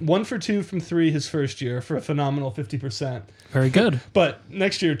 1 for 2 from 3 his first year for a phenomenal 50%. Very good. But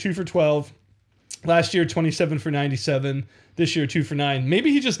next year, 2 for 12. Last year, 27 for 97. This year, 2 for 9.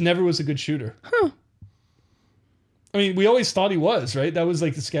 Maybe he just never was a good shooter. I mean, we always thought he was, right? That was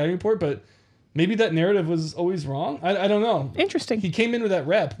like the scouting report, but maybe that narrative was always wrong. I don't know. Interesting. He came in with that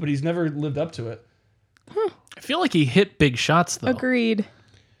rep, but he's never lived up to it. I feel like he hit big shots though. Agreed.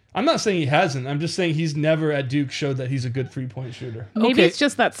 I'm not saying he hasn't. I'm just saying he's never at Duke showed that he's a good 3-point shooter. Maybe Okay. it's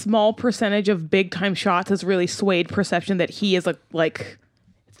just that small percentage of big time shots has really swayed perception that he is a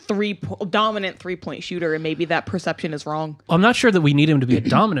dominant 3-point shooter, and maybe that perception is wrong. I'm not sure that we need him to be a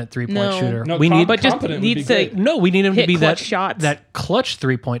dominant 3-point No. shooter. No, we need, But just competent would needs be to great. no, we need him to hit be clutch that shots. that clutch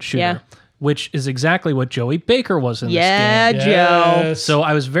 3-point shooter, Yeah. which is exactly what Joey Baker was in Yeah, this game. Joe. Yes. So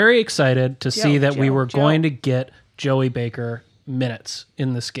I was very excited to see that we Joe, were Joe. going to get Joey Baker minutes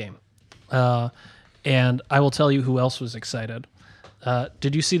in this game. And I will tell you who else was excited.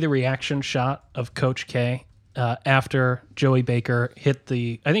 Did you see the reaction shot of Coach K after Joey Baker hit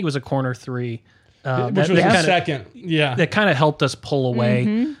I think it was a corner 3. Which was his kinda, second. Yeah. that kind of helped us pull away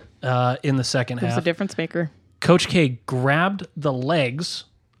in the second Who's half. the difference maker? Coach K grabbed the legs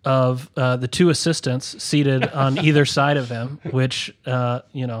of the 2 assistants seated on either side of him, which,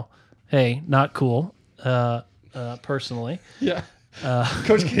 hey, not cool, personally. Yeah.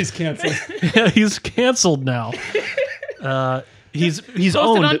 Coach K's canceled. Yeah, he's canceled now. He's Post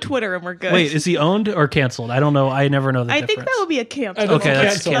owned. it on Twitter and we're good. Wait, is he owned or canceled? I don't know. I never know the I difference. think that would be a cancel. I don't Okay, know,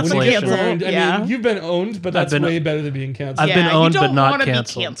 that's canceled. When you get cancellation. burned, I Yeah. mean, you've been owned, but that's been- way better than being canceled. I've Yeah, been you owned but don't not wanna be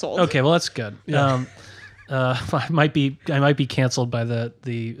canceled. canceled. Okay, well that's good. Yeah. I might be canceled by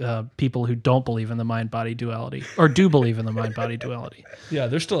the people who don't believe in the mind body duality or do believe in the mind body duality. Yeah,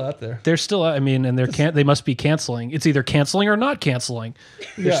 they're still out there. They're still, I mean, and they must be canceling. It's either canceling or not canceling.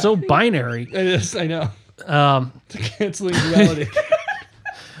 They're Yeah. so binary. It is, I know. It's a canceling reality.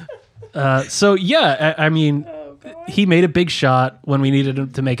 So yeah, I mean, he made a big shot when we needed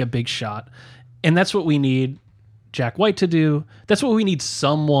him to make a big shot, and that's what we need Jack White to do. That's what we need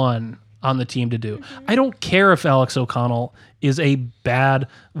someone on the team to do. I don't care if Alex O'Connell is a bad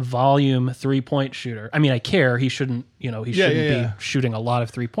volume 3-point shooter. I mean, I care. He shouldn't, be shooting a lot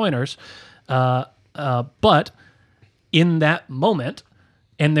of 3-pointers. But in that moment,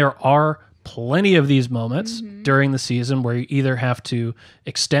 and there are plenty of these moments during the season where you either have to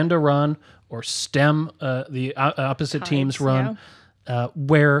extend a run or stem the opposite team's run,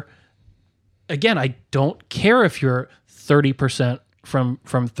 where, again, I don't care if you're 30%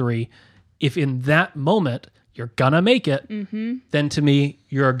 from three. If in that moment you're gonna make it, then to me,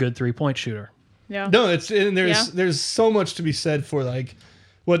 you're a good 3-point shooter. Yeah. No, there's so much to be said for like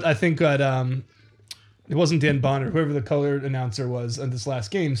what I think it wasn't Dan Bonner, whoever the color announcer was on this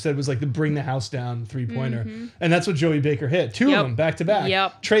last game, said was like the bring the house down 3-pointer. And that's what Joey Baker hit. Two of them back to back.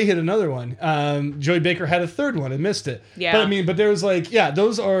 Yep. Trey hit another one. Joey Baker had a third one and missed it. Yeah. But there was like,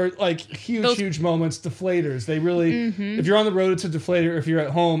 those are like huge moments, deflators. They really, if you're on the road, it's a deflator. If you're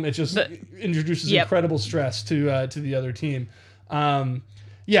at home, it just introduces incredible stress to the other team.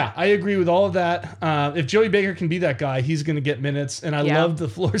 Yeah, I agree with all of that. If Joey Baker can be that guy, he's going to get minutes. And I loved the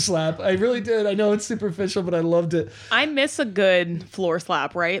floor slap. I really did. I know it's superficial, but I loved it. I miss a good floor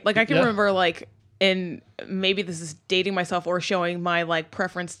slap, right? Like I can remember like, and maybe this is dating myself or showing my like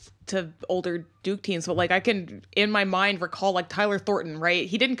preference to older Duke teams, but like I can in my mind recall like Tyler Thornton, right?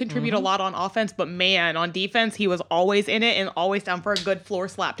 He didn't contribute a lot on offense, but man, on defense, he was always in it and always down for a good floor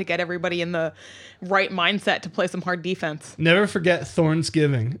slap to get everybody in the right mindset to play some hard defense. Never forget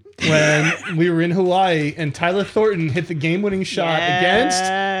Thornsgiving when we were in Hawaii and Tyler Thornton hit the game-winning shot against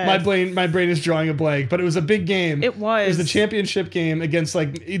my brain is drawing a blank, but it was a big game. It was. It was the championship game against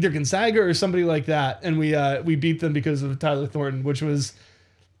like either Gonzaga or somebody like that, and we beat them because of Tyler Thornton, which was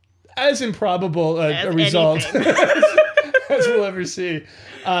as improbable a result as we'll ever see.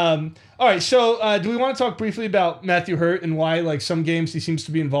 All right, so do we want to talk briefly about Matthew Hurt and why like some games he seems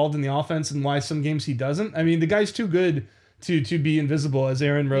to be involved in the offense and why some games he doesn't? I mean, the guy's too good to be invisible, as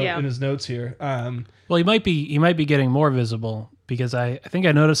Aaron wrote in his notes here. Well, he might be getting more visible because I think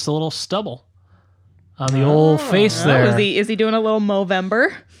I noticed a little stubble on the old face there. Is he doing a little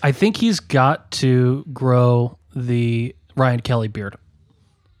Movember? I think he's got to grow the Ryan Kelly beard.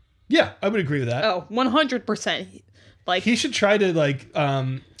 Yeah, I would agree with that. Oh, 100%. Like he should try to like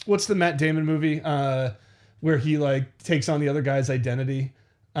what's the Matt Damon movie where he like takes on the other guy's identity?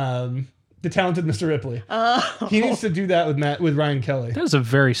 The Talented Mr. Ripley. He needs to do that with Ryan Kelly. That was a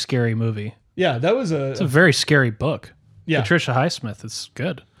very scary movie. Yeah, that was it's a very scary book. Yeah. Patricia Highsmith is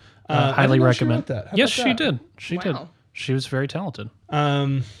good. Highly recommend. Yes, she did. She did. She was very talented.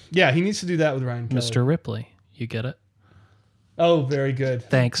 Yeah, he needs to do that with Ryan Kelly. Mr. Ripley. You get it? Oh, very good.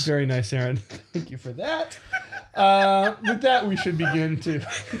 Thanks. Very nice, Aaron. Thank you for that. With that, we should begin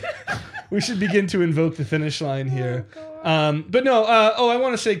to invoke the finish line here. But no. I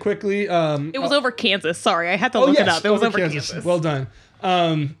want to say quickly. It was over Kansas. Sorry, I had to look it up. It was over Kansas. Well done.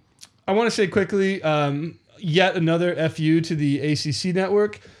 I want to say quickly. Yet another FU to the ACC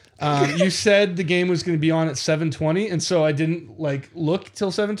network. You said the game was going to be on at 7:20, and so I didn't look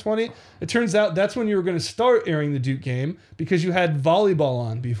till 7:20. It turns out that's when you were going to start airing the Duke game because you had volleyball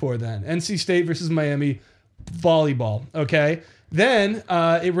on before then. NC State versus Miami volleyball. Okay. Then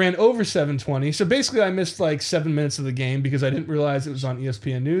it ran over 7:20. So basically I missed 7 minutes of the game because I didn't realize it was on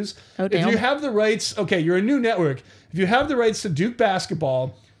ESPN News. Oh, damn. If you have the rights, okay, you're a new network. If you have the rights to Duke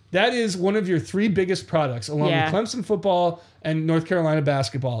basketball, that is one of your three biggest products, along with Clemson football and North Carolina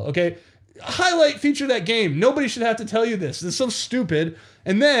basketball. Okay, feature that game. Nobody should have to tell you this. This is so stupid.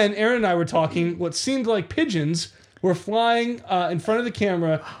 And then Aaron and I were talking. What seemed like pigeons were flying in front of the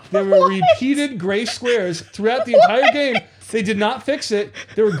camera. There were repeated gray squares throughout the entire game. They did not fix it.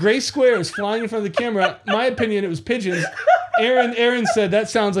 There were gray squares flying in front of the camera. My opinion, it was pigeons. Aaron said that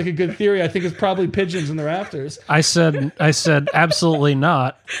sounds like a good theory. I think it's probably pigeons in the rafters. I said absolutely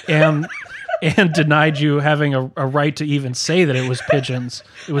not, and denied you having a right to even say that it was pigeons.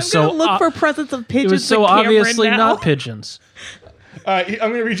 It was I'm gonna look for presence of pigeons. It was so obviously not pigeons. I'm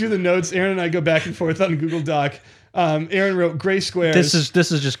going to read you the notes. Aaron and I go back and forth on Google Doc. Aaron wrote gray squares.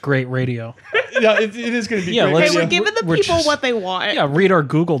 This is just great radio. Yeah, it is going to be great radio. radio. We're giving the people what they want. Yeah, read our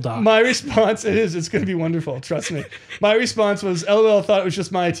Google Doc. My response, it's going to be wonderful, trust me. My response was, LOL, thought it was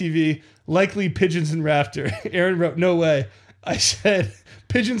just my TV, likely pigeons in rafter. Aaron wrote, no way. I said,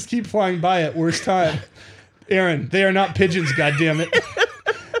 pigeons keep flying by at worst time. Aaron, they are not pigeons, goddammit.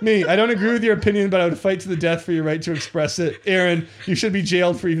 Me, I don't agree with your opinion, but I would fight to the death for your right to express it. Aaron, you should be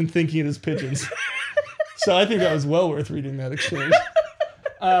jailed for even thinking it is pigeons. So I think that was well worth reading that exchange.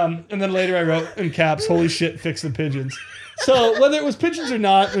 And then later I wrote in caps, holy shit, fix the pigeons. So whether it was pigeons or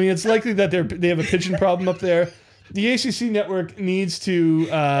not, I mean, it's likely that they have a pigeon problem up there. The ACC network needs to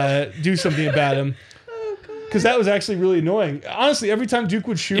do something about them. Because that was actually really annoying. Honestly, every time Duke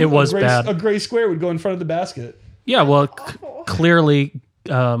would shoot, a gray square would go in front of the basket. Yeah, well, clearly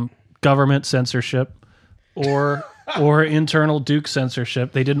government censorship or or internal Duke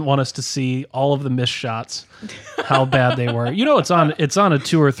censorship. They didn't want us to see all of the missed shots, how bad they were. It's on a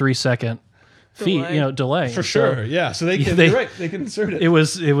 2 or 3 second feed, delay. For sure, yeah. So you're right. They can insert it. It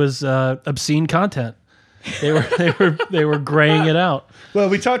was obscene content. They were graying it out. Well,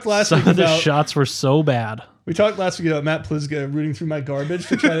 we talked last week Some of the about shots were so bad. We talked last week about Matt Plizga rooting through my garbage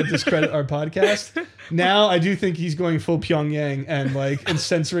to try to discredit our podcast. Now I do think he's going full Pyongyang and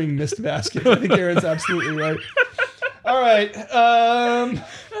censoring missed baskets. I think Aaron's absolutely right. All right.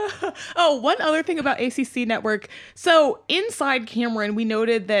 One other thing about ACC Network. So inside Cameron, we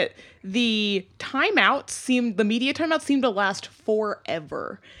noted that the media timeouts seemed to last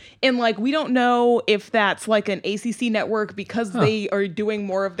forever. And we don't know if that's an ACC network because they are doing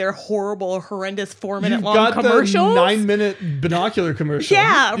more of their horrible, horrendous 4-minute long commercials. The 9-minute binocular commercial.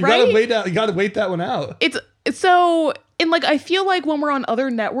 Yeah, right. You gotta wait that one out. It's so. And I feel like when we're on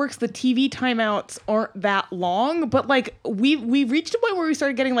other networks, the TV timeouts aren't that long, but we reached a point where we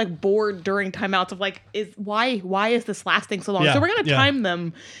started getting bored during timeouts of why is this lasting so long? Yeah, so we're gonna time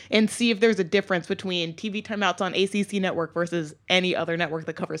them and see if there's a difference between TV timeouts on ACC network versus any other network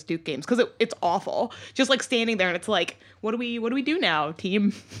that covers Duke games, because it's awful. Just standing there and it's what do we do now,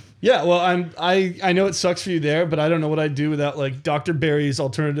 team? Yeah, well, I know it sucks for you there, but I don't know what I'd do without Dr. Barry's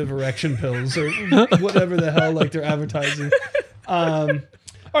alternative erection pills or whatever the hell they're advertising. All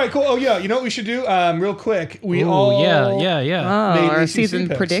right, cool. Oh yeah, you know what we should do? Real quick, yeah. Oh, our ACC season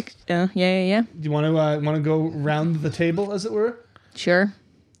picks. predict. Yeah. Do you want to go round the table, as it were? Sure.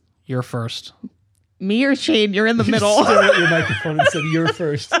 You're first. Me or Shane? You're in the middle. You stared at your microphone and said, "You're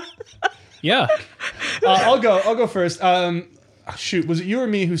first." Yeah. I'll go first. Shoot, was it you or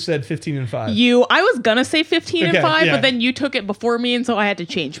me who said 15-5? I was gonna say 15-5, yeah. but then you took it before me, and so I had to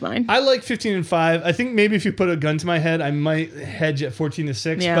change mine. I like 15-5. I think maybe if you put a gun to my head, I might hedge at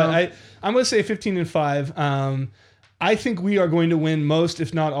 14-6. Yeah. But I'm gonna say 15-5. I think we are going to win most,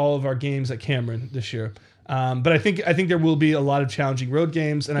 if not all, of our games at Cameron this year. But I think there will be a lot of challenging road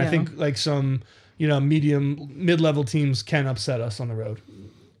games, and I think some mid-level teams can upset us on the road.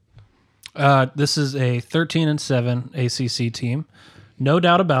 This is a 13-7 ACC team, no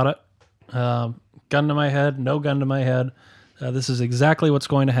doubt about it. Gun to my head, no gun to my head. This is exactly what's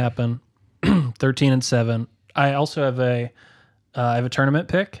going to happen. 13-7. I also have a tournament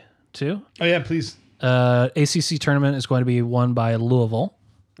pick too. Oh yeah, please. ACC tournament is going to be won by Louisville.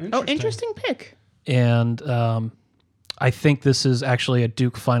 Interesting pick. And I think this is actually a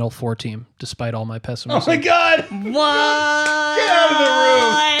Duke Final Four team, despite all my pessimism. Oh my God! What? Get out of the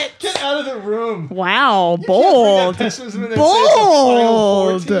room! Get out of the room! Wow, bold.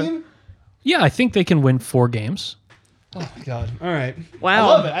 Bold. Yeah, I think they can win 4 games. Oh my God! All right.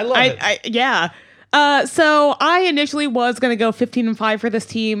 Wow. I love it. Yeah. So I initially was going to go 15-5 for this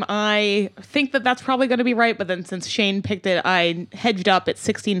team. I think that's probably going to be right, but then since Shane picked it, I hedged up at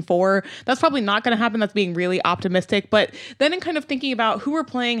 16-4. That's probably not going to happen. That's being really optimistic. But then in kind of thinking about who we're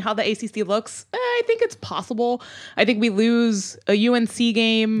playing, how the ACC looks, I think it's possible. I think we lose a UNC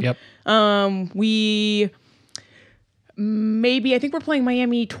game. Yep. I think we're playing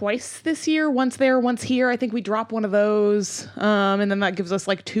Miami twice this year. Once there, once here. I think we drop one of those. And then that gives us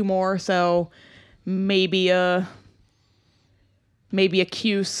 2 more. So maybe a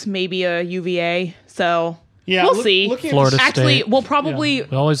Cuse, maybe a UVA. So we'll see. Florida State. Actually, we'll probably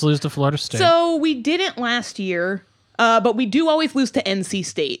we always lose to Florida State. So we didn't last year, but we do always lose to NC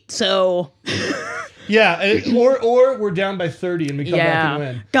State. So yeah, or we're down by 30 and we come back and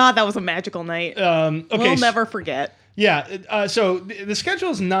win. God, that was a magical night. Okay, we'll never forget. Yeah. So the schedule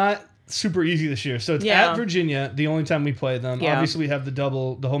is not super easy this year. So it's at Virginia, the only time we play them. Yeah. Obviously, we have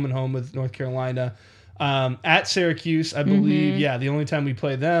the home and home with North Carolina. At Syracuse, I believe, the only time we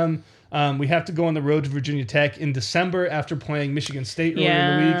play them. We have to go on the road to Virginia Tech in December after playing Michigan State earlier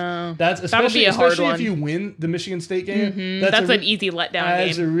in the week. That's especially if you win the Michigan State game. That's an easy letdown game.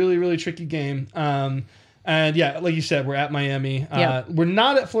 It's a really, really tricky game. And yeah, like you said, we're at Miami. We're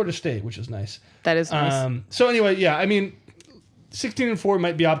not at Florida State, which is nice. That is nice. So anyway, yeah, I mean, 16-4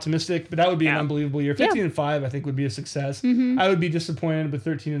 might be optimistic, but that would be an unbelievable year. 15-5, I think, would be a success. I would be disappointed with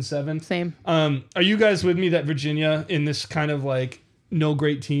 13-7. Same. Are you guys with me that Virginia, in this kind of no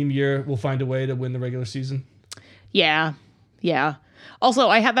great team year, will find a way to win the regular season? Yeah. Also,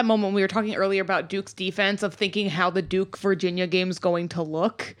 I had that moment when we were talking earlier about Duke's defense of thinking how the Duke-Virginia game's going to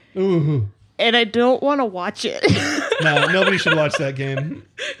look. Ooh. And I don't want to watch it. No, nobody should watch that game.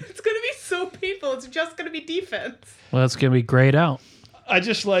 It's going to be so painful. It's just going to be defense. Well, it's going to be grayed out. I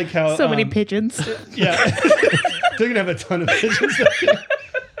just like how... So many pigeons. Yeah. They're going to have a ton of pigeons.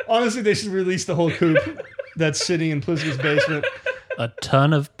 Honestly, they should release the whole coop that's sitting in Plizga's basement. a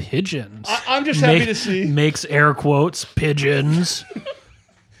ton of pigeons. I'm just happy to see. Makes air quotes, pigeons.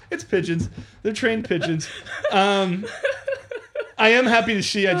 It's pigeons. They're trained pigeons. I am happy to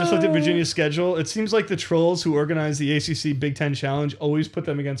see. I just looked at Virginia's schedule. It seems like the trolls who organize the ACC Big Ten Challenge always put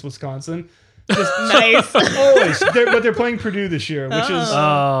them against Wisconsin. Just nice. Always. But they're playing Purdue this year, which is...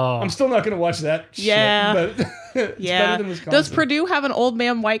 I'm still not going to watch that Yeah. shit. But it's better than Wisconsin. Does Purdue have an old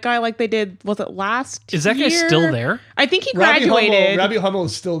man white guy like they did, was it last Is that guy year? still there? I think he graduated. Robbie Hummel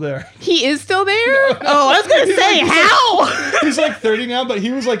is still there. He is still there? Oh, I was going to say, how? He's like 30 now, but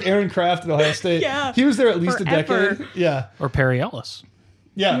he was like Aaron Kraft at Ohio State. Yeah. He was there at least Forever. a decade. Yeah. Or Perry Ellis?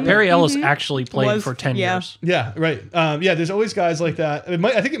 Yeah. Right. Perry Ellis actually played for 10 yeah. years. Yeah, right. Yeah, there's always guys like that.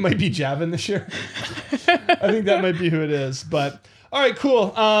 I think it might be Javin this year. I think that might be who it is. But all right, cool.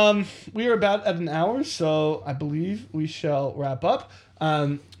 We are about at an hour, so I believe we shall wrap up.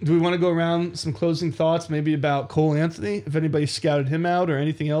 Do we want to go around some closing thoughts, maybe about Cole Anthony, if anybody scouted him out, or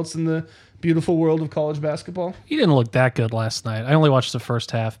anything else in the beautiful world of college basketball? He didn't look that good last night. I only watched the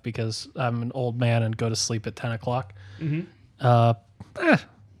first half because I'm an old man and go to sleep at 10 o'clock. Mm-hmm. All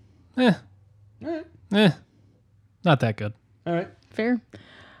right. Not that good. All right. Fair.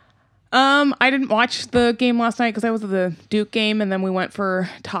 I didn't watch the game last night because I was at the Duke game, and then we went for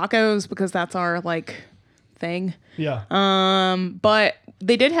tacos because that's our thing. Yeah. But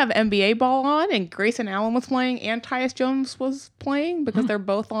they did have NBA ball on, and Grayson Allen was playing, and Tyus Jones was playing because they're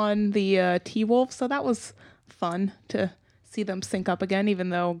both on the T-Wolves. So that was fun to see them sync up again,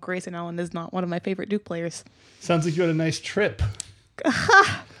 even though Grayson Allen is not one of my favorite Duke players. Sounds like you had a nice trip.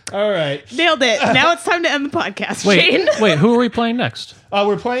 All right. Nailed it. Now it's time to end the podcast, Shane. Wait, who are we playing next?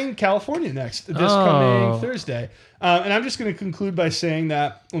 We're playing California next, this coming Thursday. And I'm just going to conclude by saying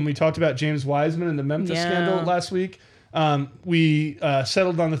that when we talked about James Wiseman and the Memphis scandal last week, we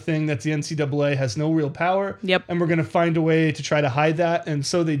settled on the thing that the NCAA has no real power. Yep. And we're going to find a way to try to hide that. And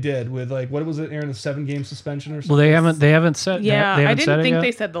so they did with what was it, Aaron, a 7-game suspension or something? Well, they haven't said. Yeah, they I haven't didn't said it think yet?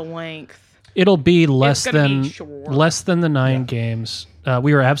 they said the length. It'll be less gonna than be short. less than the 9 games.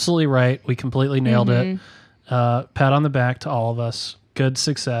 We were absolutely right. We completely nailed it. Pat on the back to all of us. Good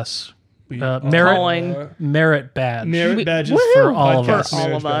success. Merit badge. Merit badges for all of us. For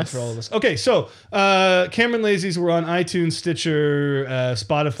all of us. For all of us. Okay, so Cameron Lazy's, we're on iTunes, Stitcher,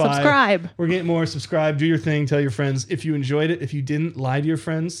 Spotify. Subscribe. We're getting more. Subscribe. Do your thing. Tell your friends if you enjoyed it. If you didn't, lie to your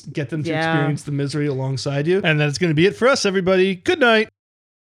friends. Get them to experience the misery alongside you. And that's going to be it for us, everybody. Good night.